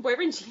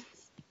boyfriend jeans.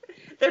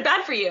 They're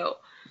bad for you.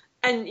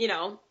 And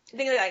things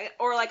like that.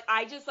 Or like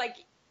I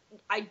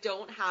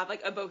don't have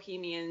like a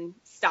bohemian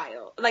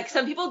style. Like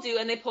some people do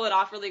and they pull it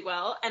off really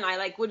well. And I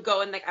like would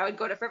go and like I would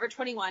go to Forever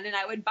 21 and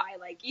I would buy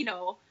like,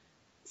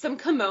 some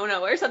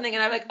kimono or something,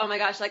 and I'm like, oh my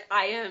gosh, like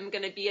I am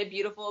gonna be a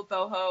beautiful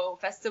boho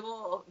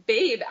festival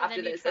babe after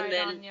this, and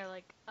then and you're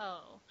like,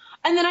 oh,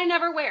 and then I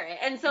never wear it.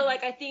 And so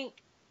like I think,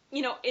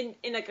 in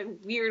like a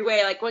weird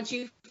way, like once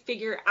you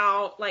figure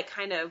out like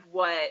kind of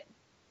what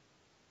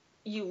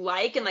you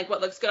like and like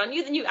what looks good on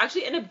you, then you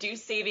actually end up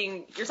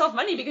saving yourself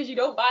money because you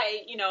don't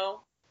buy,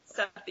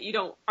 stuff that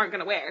you aren't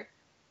gonna wear.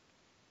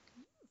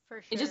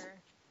 for It just sure.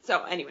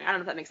 So anyway, I don't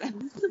know if that makes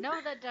sense.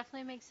 No, that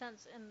definitely makes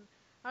sense. And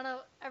I don't know,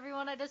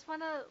 everyone, I just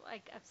want to,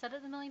 like, I've said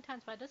it a million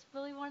times, but I just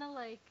really want to,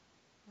 like,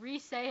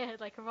 re-say it.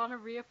 Like, I want to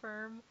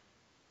reaffirm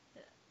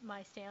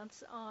my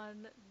stance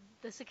on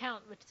this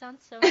account, which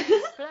sounds so mean,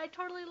 but I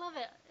totally love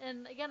it.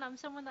 And again, I'm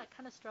someone that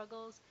kind of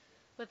struggles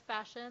with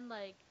fashion.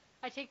 Like,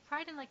 I take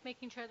pride in, like,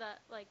 making sure that,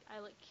 like, I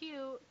look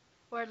cute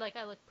or, like,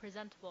 I look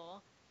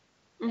presentable.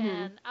 Mm-hmm.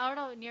 And I don't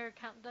know, in your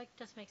account, like,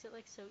 just makes it,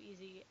 like, so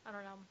easy. I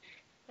don't know.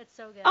 It's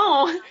so good.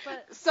 Oh,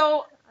 But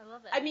so, I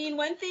love it. I mean,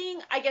 one thing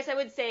I guess I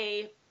would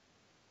say,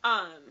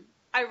 um,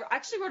 I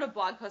actually wrote a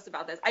blog post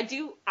about this. I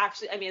do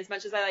actually, I mean, as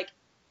much as I like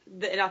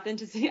the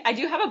inauthenticity, I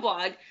do have a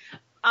blog.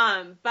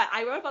 But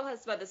I wrote a blog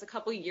post about this a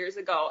couple years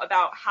ago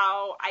about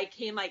how I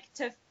came like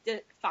to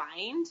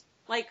find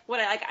like what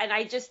I like. And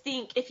I just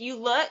think if you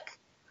look,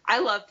 I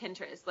love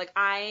Pinterest. Like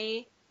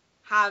I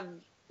have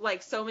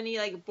like so many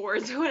like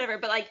boards or whatever,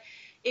 but like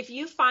if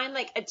you find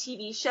like a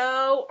TV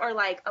show or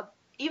like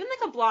even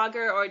like a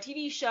blogger or a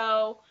TV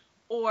show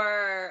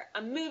or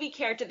a movie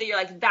character that you're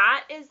like,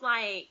 that is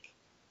like,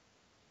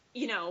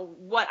 you know,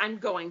 what I'm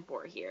going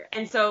for here.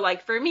 And so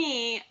like for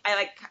me, I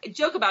like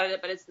joke about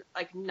it, but it's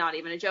like not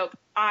even a joke.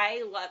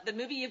 I love the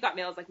movie You've Got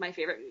Mail is like my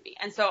favorite movie.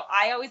 And so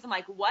I always am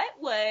like, what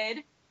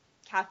would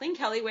Kathleen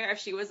Kelly wear if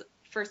she was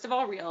first of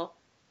all real,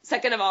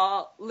 second of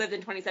all lived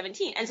in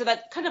 2017? And so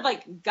that kind of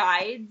like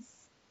guides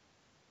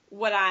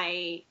what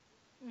I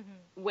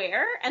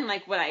wear and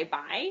like what I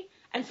buy.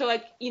 And so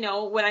like, you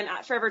know, when I'm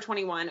at Forever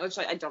 21, which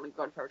like, I don't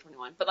go to Forever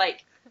 21, but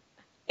like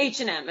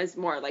H&M is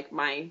more like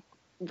my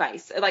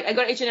vice. Like I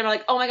go to H&M, I'm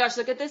like, oh my gosh,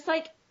 look at this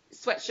like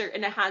sweatshirt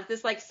and it has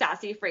this like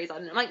sassy phrase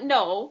on it. I'm like,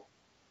 no,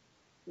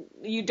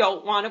 you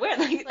don't want to wear it.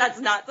 Like that's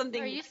not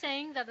something. Are you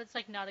saying that it's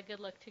like not a good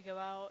look to go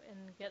out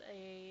and get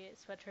a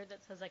sweatshirt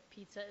that says like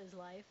pizza is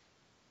life?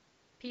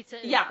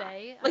 Pizza is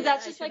bae? Like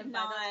that's just I like shouldn't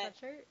not. buy that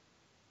sweatshirt?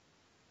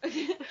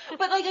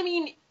 But like, I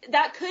mean,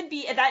 that could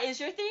be, if that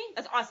is your thing,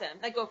 that's awesome.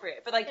 Like go for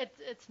it. But like,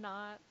 it's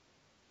not.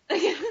 But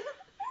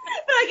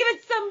like if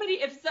it's somebody,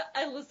 if it's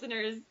a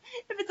listener's.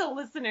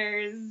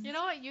 You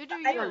know what? You do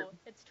I don't you. know.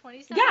 It's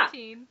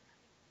 2017. Yeah.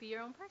 Be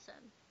your own person.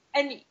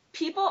 And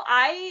people,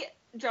 I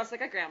dress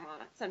like a grandma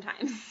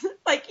sometimes.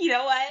 Like, you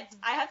know what?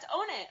 I have to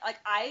own it. Like,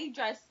 I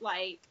dress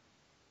like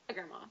a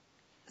grandma.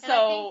 And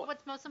I think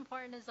what's most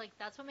important is, like,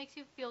 that's what makes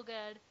you feel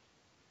good.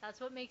 That's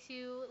what makes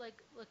you,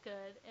 like, look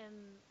good. And,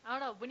 I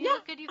don't know, when you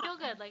look good, you feel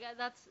good. Like,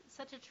 that's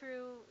such a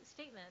true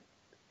statement.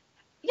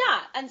 Yeah.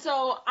 And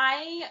so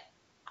I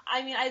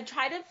mean, I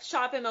try to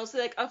shop in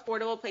mostly, like,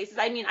 affordable places.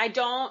 I mean, I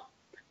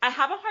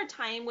have a hard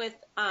time with,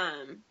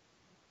 I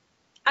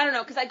don't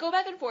know, because I go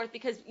back and forth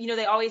because, you know,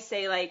 they always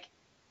say, like,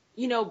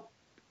 you know,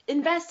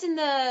 invest in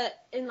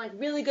like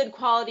really good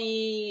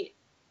quality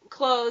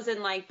clothes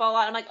and like blah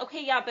blah. I'm like,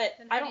 okay, yeah, but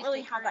I don't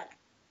really have that.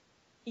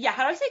 Yeah,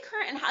 how do I say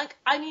current? And how, like,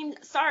 I mean,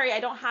 sorry, I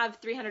don't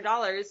have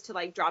 $300 to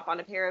like drop on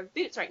a pair of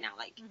boots right now.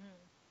 Like,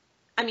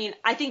 I mean,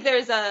 I think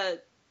there's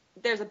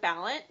a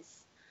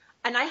balance,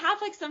 and I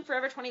have like some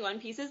Forever 21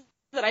 pieces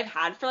that I've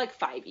had for like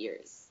 5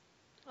 years,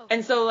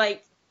 and so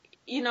like,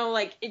 you know,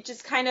 like it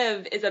just kind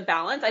of is a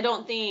balance. I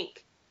don't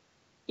think,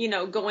 you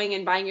know, going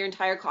and buying your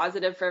entire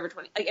closet of Forever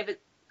 20, like if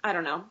it, I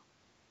don't know.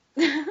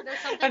 There's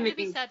something to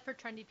be said for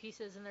trendy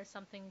pieces, and there's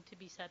something to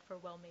be said for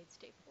well-made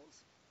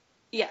staples.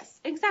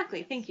 Yes,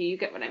 exactly. Thank you. You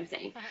get what I'm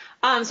saying.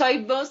 So I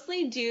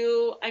mostly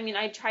do, I mean,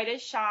 I try to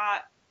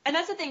shop, and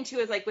that's the thing too,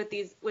 is like with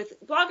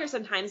bloggers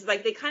sometimes,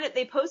 like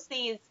they post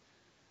these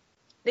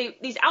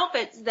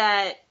outfits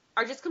that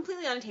are just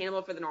completely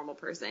unattainable for the normal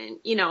person,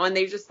 you know, and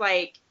they're just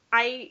like,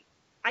 I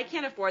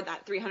can't afford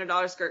that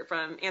 $300 skirt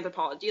from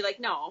Anthropologie. Like,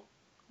 no.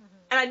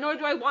 And nor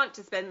do I want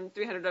to spend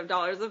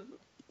 $300 of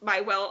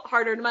my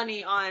hard-earned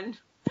money on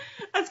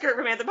a skirt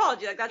from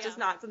Anthropologie. Like, that's just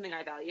not something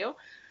I value.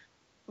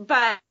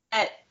 But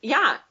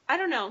yeah, I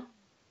don't know.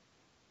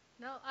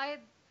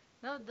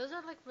 No, those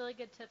are like really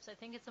good tips. I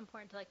think it's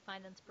important to like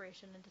find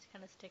inspiration and just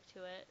kind of stick to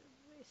it,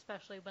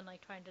 especially when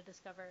like trying to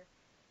discover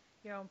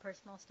your own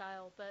personal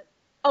style. But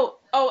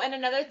and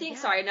another thing,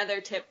 sorry, another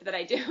tip that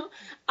I do.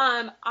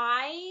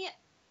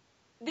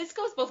 This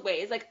goes both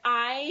ways. Like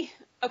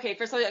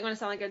first of all, I'm going to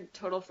sound like a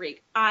total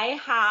freak. I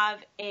have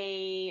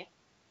a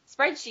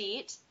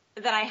spreadsheet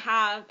that I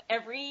have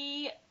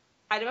every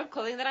item of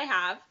clothing that I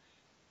have,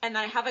 and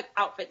then I have like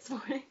outfits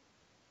for it.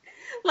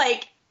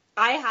 Like,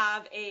 I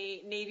have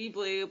a navy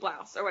blue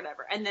blouse or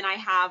whatever, and then I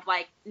have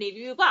like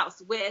navy blue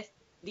blouse with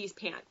these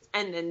pants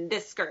and then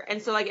this skirt.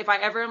 And so like if I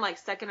ever am like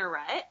stuck in a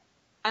rut,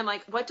 I'm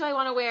like, what do I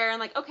want to wear? I'm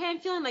like, okay, I'm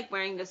feeling like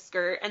wearing this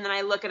skirt, and then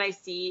I look and I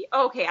see,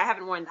 okay, I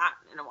haven't worn that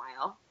in a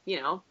while. You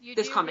know,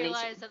 this combination.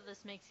 You realize that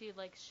this makes you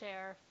like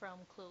Cher from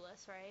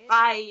Clueless, right?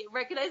 I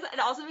recognize that. It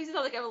also makes me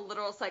sound like I'm a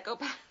literal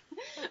psychopath.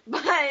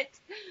 But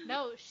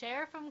no,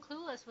 Cher from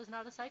Clueless was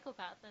not a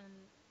psychopath, and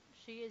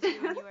she is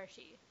you and you are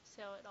she.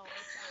 So it all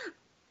works out.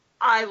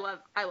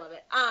 I love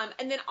it.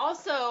 And then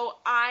also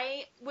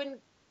when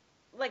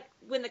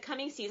the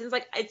coming seasons,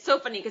 like, it's so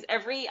funny because I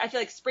feel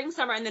like spring,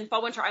 summer, and then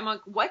fall, winter, I'm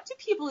like, what do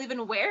people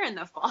even wear in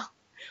the fall?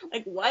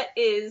 Like, what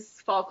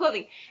is fall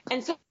clothing?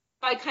 And so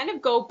I kind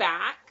of go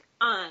back,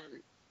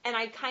 and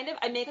I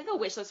make like a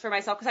wish list for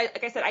myself because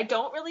like I said, I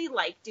don't really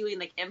like doing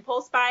like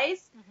impulse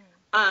buys.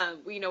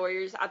 You know, where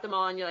you're just at the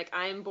mall and you're like,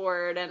 I'm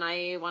bored and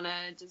I want to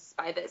just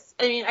buy this.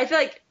 I mean, I feel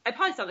like I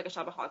probably sound like a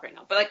shopaholic right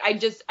now, but like I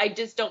just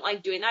don't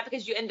like doing that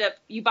because you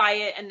buy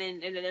it and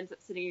then it ends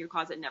up sitting in your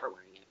closet and never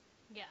wearing it.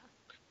 Yeah.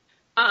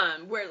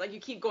 Where like you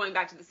keep going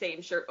back to the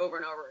same shirt over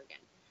and over again.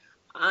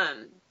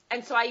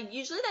 And so I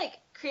usually like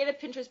create a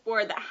Pinterest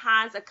board that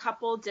has a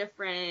couple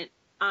different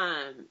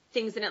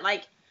things in it,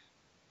 like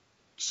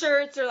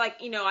shirts, or like,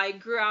 I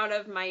grew out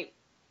of my,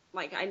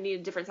 like, I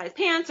needed different size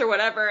pants or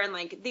whatever, and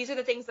like these are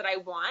the things that I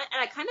want,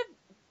 and I kind of,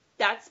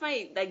 that's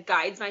my, like,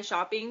 guides my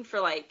shopping for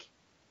like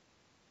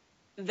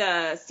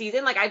the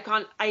season. Like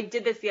I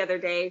did this the other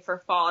day for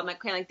fall. I'm like,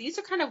 okay, like these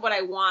are kind of what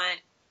I want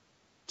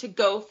to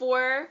go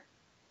for.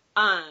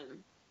 I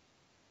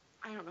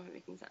don't know if I'm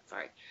making sense.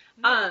 Sorry.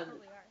 No, you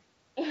totally are.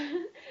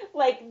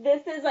 Like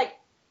this is like,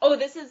 oh,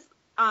 this is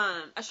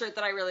a shirt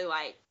that I really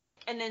like.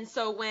 And then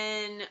so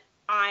when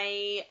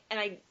I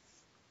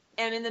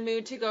am in the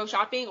mood to go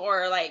shopping,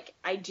 or like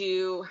I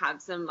do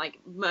have some like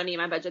money in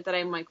my budget that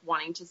I'm like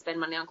wanting to spend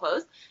money on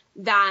clothes,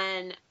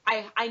 then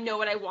I know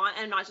what I want,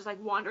 and I'm not just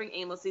like wandering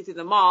aimlessly through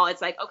the mall.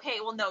 It's like, okay,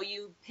 well, no,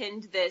 you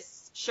pinned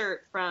this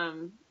shirt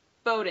from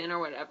Bowden or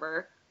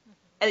whatever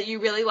that you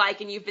really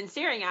like, and you've been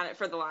staring at it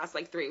for the last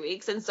like 3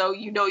 weeks, and so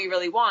you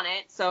really want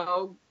it,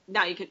 so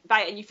now you can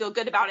buy it, and you feel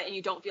good about it, and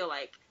you don't feel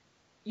like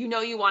you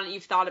want it,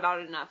 you've thought about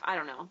it enough. I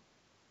don't know.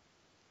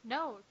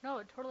 No,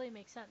 it totally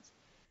makes sense.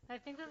 And I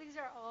think that these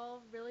are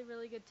all really,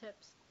 really good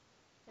tips.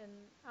 And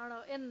I don't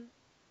know, and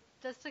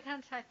just to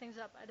kind of tie things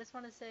up, I just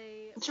want to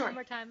say Sure. one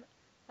more time,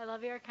 I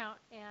love your account,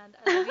 and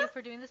I love you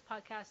for doing this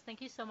podcast.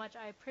 Thank you so much.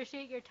 I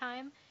appreciate your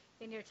time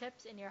and your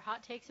tips and your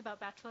hot takes about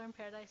Bachelor in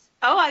Paradise.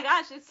 Oh my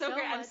gosh, it's so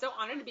great. much. I'm so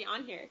honored to be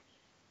on here.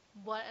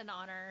 What an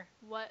honor.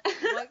 What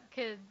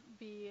could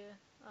be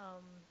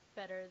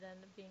better than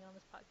being on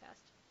this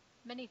podcast?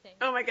 Many things.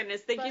 Oh my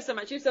goodness, thank you so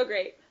much. You're so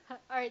great. All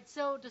right,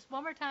 so just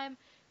one more time,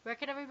 where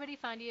can everybody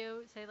find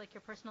you? Say like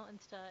your personal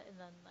Insta, and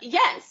then like...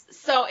 Yes.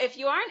 So if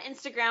you are on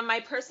Instagram, my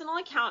personal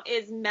account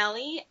is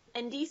Melly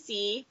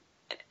NDC,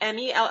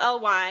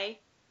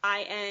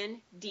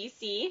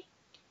 MELLYINDC.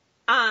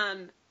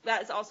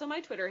 That is also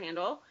my Twitter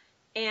handle.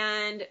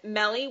 And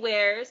Melly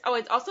wears. Oh,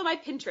 it's also my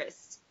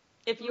Pinterest.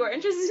 If you are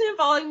interested in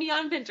following me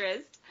on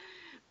Pinterest,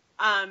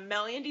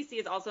 Melly NDC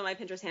is also my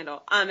Pinterest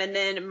handle. And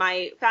then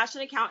my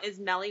fashion account is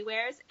Melly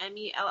Wears,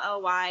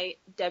 MELLYWEARS.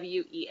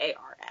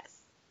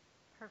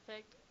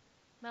 Perfect.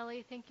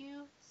 Melly, thank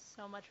you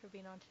so much for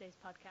being on today's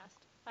podcast.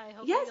 I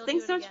hope Yes, you'll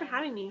thanks do it so much again. for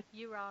having me.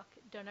 You rock.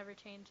 Don't ever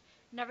change.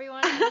 And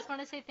everyone, I just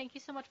want to say thank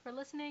you so much for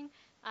listening.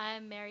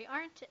 I'm Mary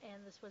Arndt,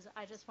 and this was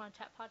I Just Want to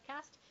Chat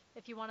podcast.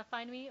 If you want to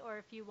find me, or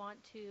if you want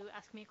to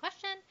ask me a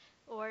question,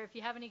 or if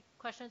you have any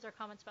questions or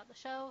comments about the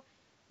show,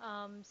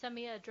 send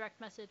me a direct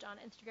message on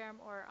Instagram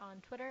or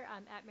on Twitter.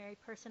 I'm at Mary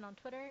Person on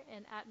Twitter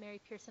and at Mary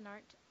Pearson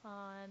Art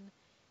on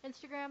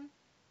Instagram.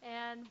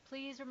 And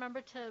please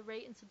remember to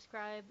rate and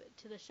subscribe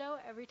to the show.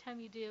 Every time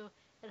you do,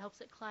 it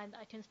helps it climb the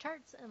iTunes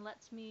charts and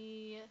lets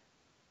me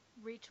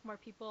reach more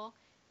people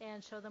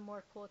and show them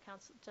more cool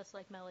accounts just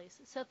like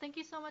Melly's. So thank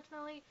you so much,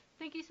 Melly.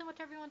 Thank you so much,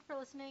 everyone, for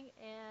listening.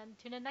 And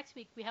tune in next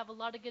week. We have a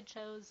lot of good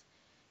shows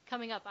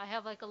coming up. I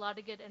have like a lot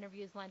of good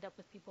interviews lined up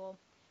with people.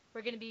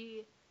 We're going to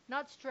be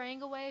not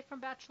straying away from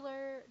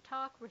Bachelor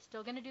talk. We're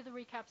still going to do the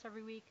recaps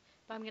every week,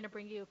 but I'm going to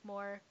bring you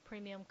more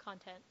premium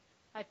content.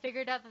 I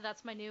figured out that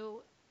that's my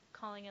new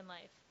calling in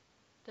life.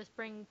 Just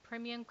bring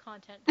premium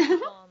content to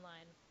people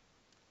online.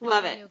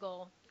 Love That's it. my new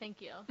goal.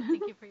 Thank you.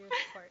 Thank you for your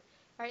support.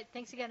 All right.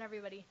 Thanks again,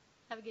 everybody.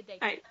 Have a good day.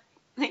 All right.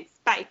 Thanks.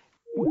 Bye.